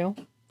what to do.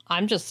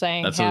 I'm just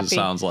saying that's what it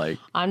sounds like.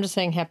 I'm just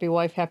saying happy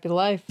wife, happy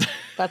life.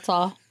 That's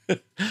all.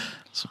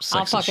 Some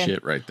sexist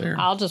shit right there.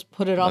 I'll just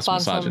put it up on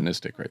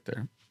misogynistic right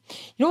there. You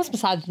know what's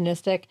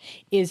misogynistic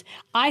is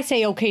I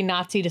say okay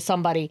Nazi to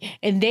somebody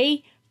and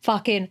they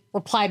fucking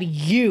reply to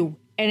you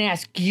and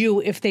ask you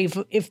if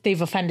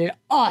they've offended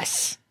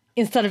us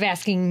instead of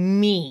asking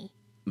me.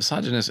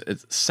 Misogynist,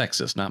 it's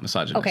sexist, not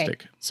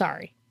misogynistic. Okay,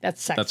 sorry.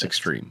 That's sexist. That's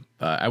extreme.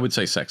 I would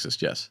say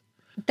sexist, yes.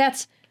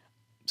 That's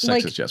sexist,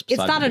 like, yes. It's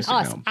not an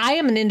us. No. I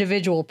am an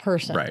individual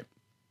person. Right.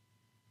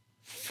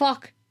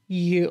 Fuck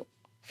you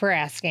for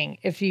asking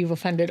if you've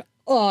offended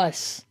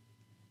us.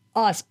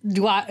 Us.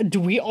 Do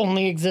we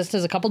only exist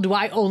as a couple? Do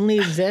I only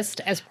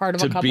exist as part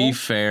of a couple? To be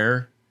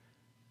fair,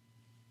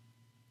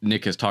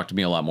 Nick has talked to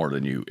me a lot more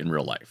than you in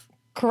real life.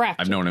 Correct.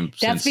 I've known him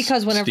since That's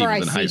because whenever I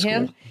see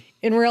him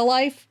in real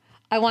life,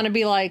 I want to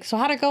be like, so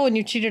how'd it go when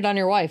you cheated on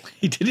your wife?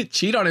 He didn't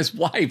cheat on his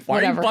wife. Why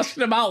Whatever. are you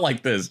busting him out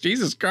like this?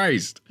 Jesus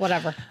Christ.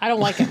 Whatever. I don't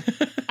like him.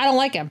 I don't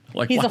like him.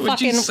 Like, why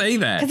would you say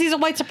that? Because he's a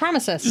white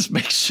supremacist. Just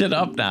make shit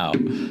up now. All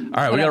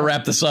right, we got to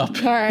wrap this up.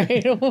 All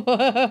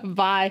right.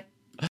 Bye.